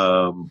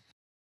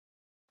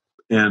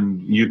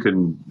you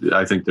can,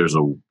 I think there's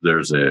a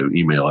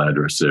email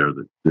address there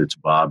that's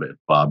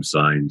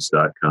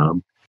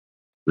bob@bobsáenz.com,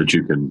 that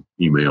you can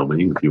email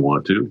me if you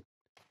want to.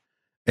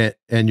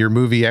 And your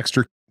movie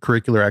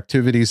Extracurricular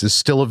Activities is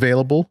still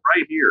available?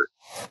 Right here.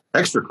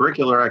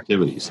 Extracurricular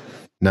Activities.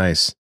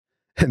 Nice.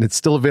 And it's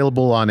still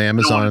available on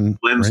Amazon.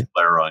 Lens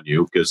flare on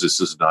you, because this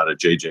is not a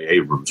J.J.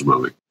 Abrams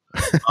movie.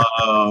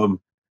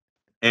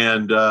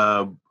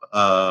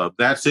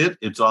 That's it.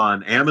 It's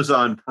on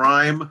Amazon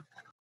Prime.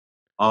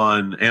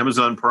 For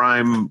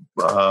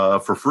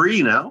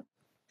free now.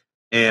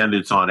 And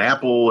it's on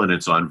Apple, and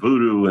it's on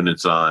Vudu, and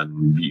it's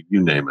on, you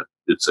name it.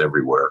 It's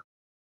everywhere.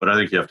 But I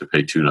think you have to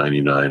pay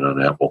 $2.99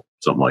 on Apple,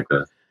 something like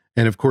that.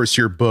 And of course,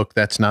 your book,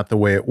 That's Not the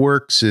Way It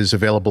Works, is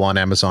available on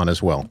Amazon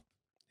as well.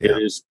 Yeah.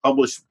 It is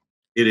published.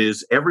 It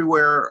is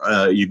everywhere.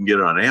 You can get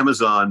it on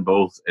Amazon,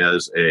 both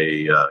as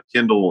a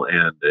Kindle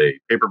and a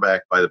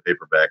paperback. Buy the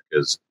paperback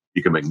because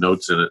you can make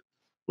notes in it,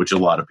 which a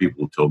lot of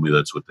people have told me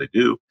that's what they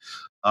do.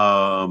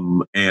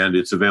 And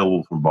it's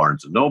available from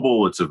Barnes &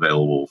 Noble. It's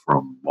available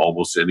from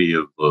almost any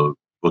of the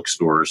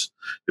bookstores.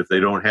 If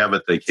they don't have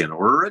it, they can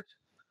order it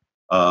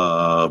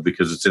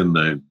because it's in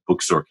the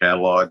bookstore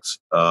catalogs.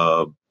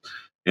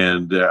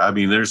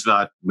 There's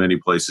not many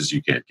places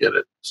you can't get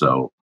it.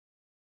 So,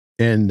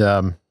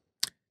 and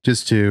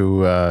just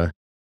to,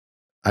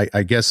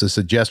 I guess a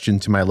suggestion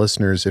to my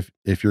listeners,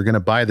 if you're going to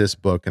buy this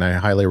book, and I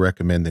highly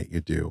recommend that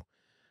you do,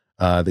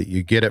 that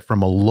you get it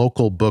from a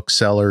local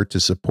bookseller to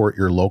support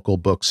your local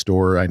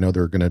bookstore. I know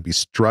they're going to be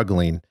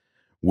struggling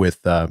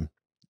with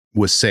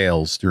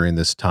sales during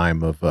this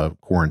time of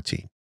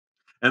quarantine.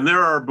 And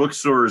there are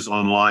bookstores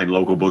online,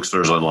 local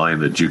bookstores online,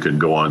 that you can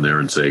go on there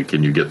and say,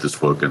 "Can you get this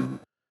book?" And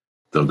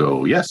they'll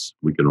go, "Yes,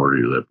 we can order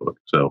you that book."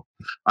 So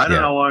I don't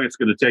know how long it's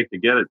going to take to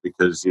get it,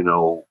 because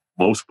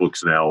most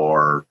books now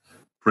are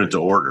print to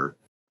order.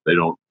 They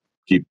don't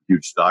keep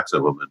huge stocks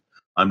of them, and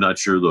I'm not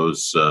sure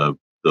those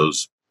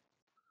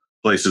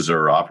places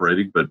are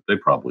operating, but they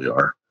probably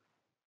are.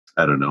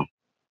 I don't know.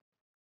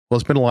 Well,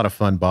 it's been a lot of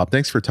fun, Bob.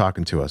 Thanks for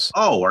talking to us.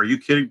 Oh, are you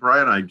kidding,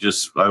 Brian? I've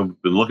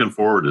been looking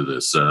forward to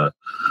this,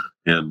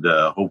 and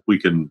hope we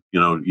can,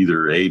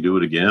 either A, do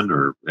it again,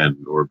 or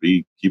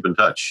B, keep in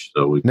touch.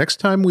 So next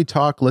time we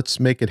talk, let's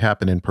make it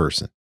happen in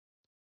person.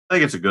 I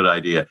think it's a good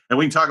idea, and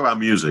we can talk about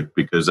music,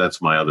 because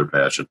that's my other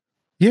passion.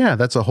 Yeah,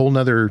 that's a whole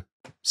nother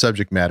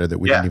subject matter that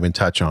we didn't even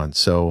touch on.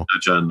 So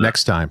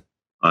next time.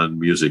 On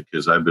music,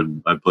 because I've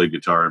played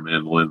guitar and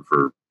mandolin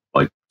for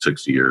like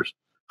 60 years.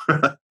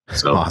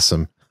 So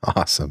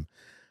Awesome.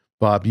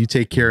 Bob, you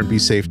take care and be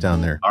safe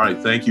down there. All right.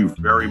 Thank you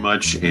very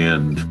much.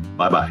 And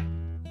bye-bye.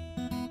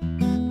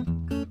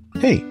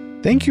 Hey,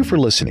 thank you for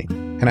listening.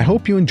 And I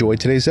hope you enjoyed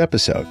today's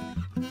episode.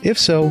 If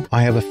so,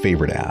 I have a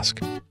favor to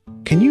ask.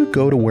 Can you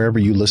go to wherever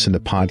you listen to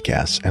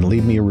podcasts and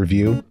leave me a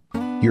review?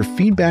 Your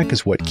feedback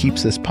is what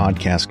keeps this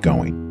podcast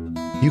going.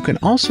 You can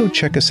also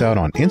check us out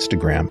on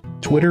Instagram,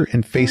 Twitter,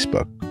 and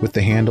Facebook with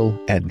the handle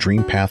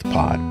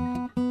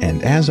 @DreamPathPod.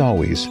 And as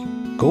always,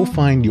 go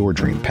find your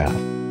dream path.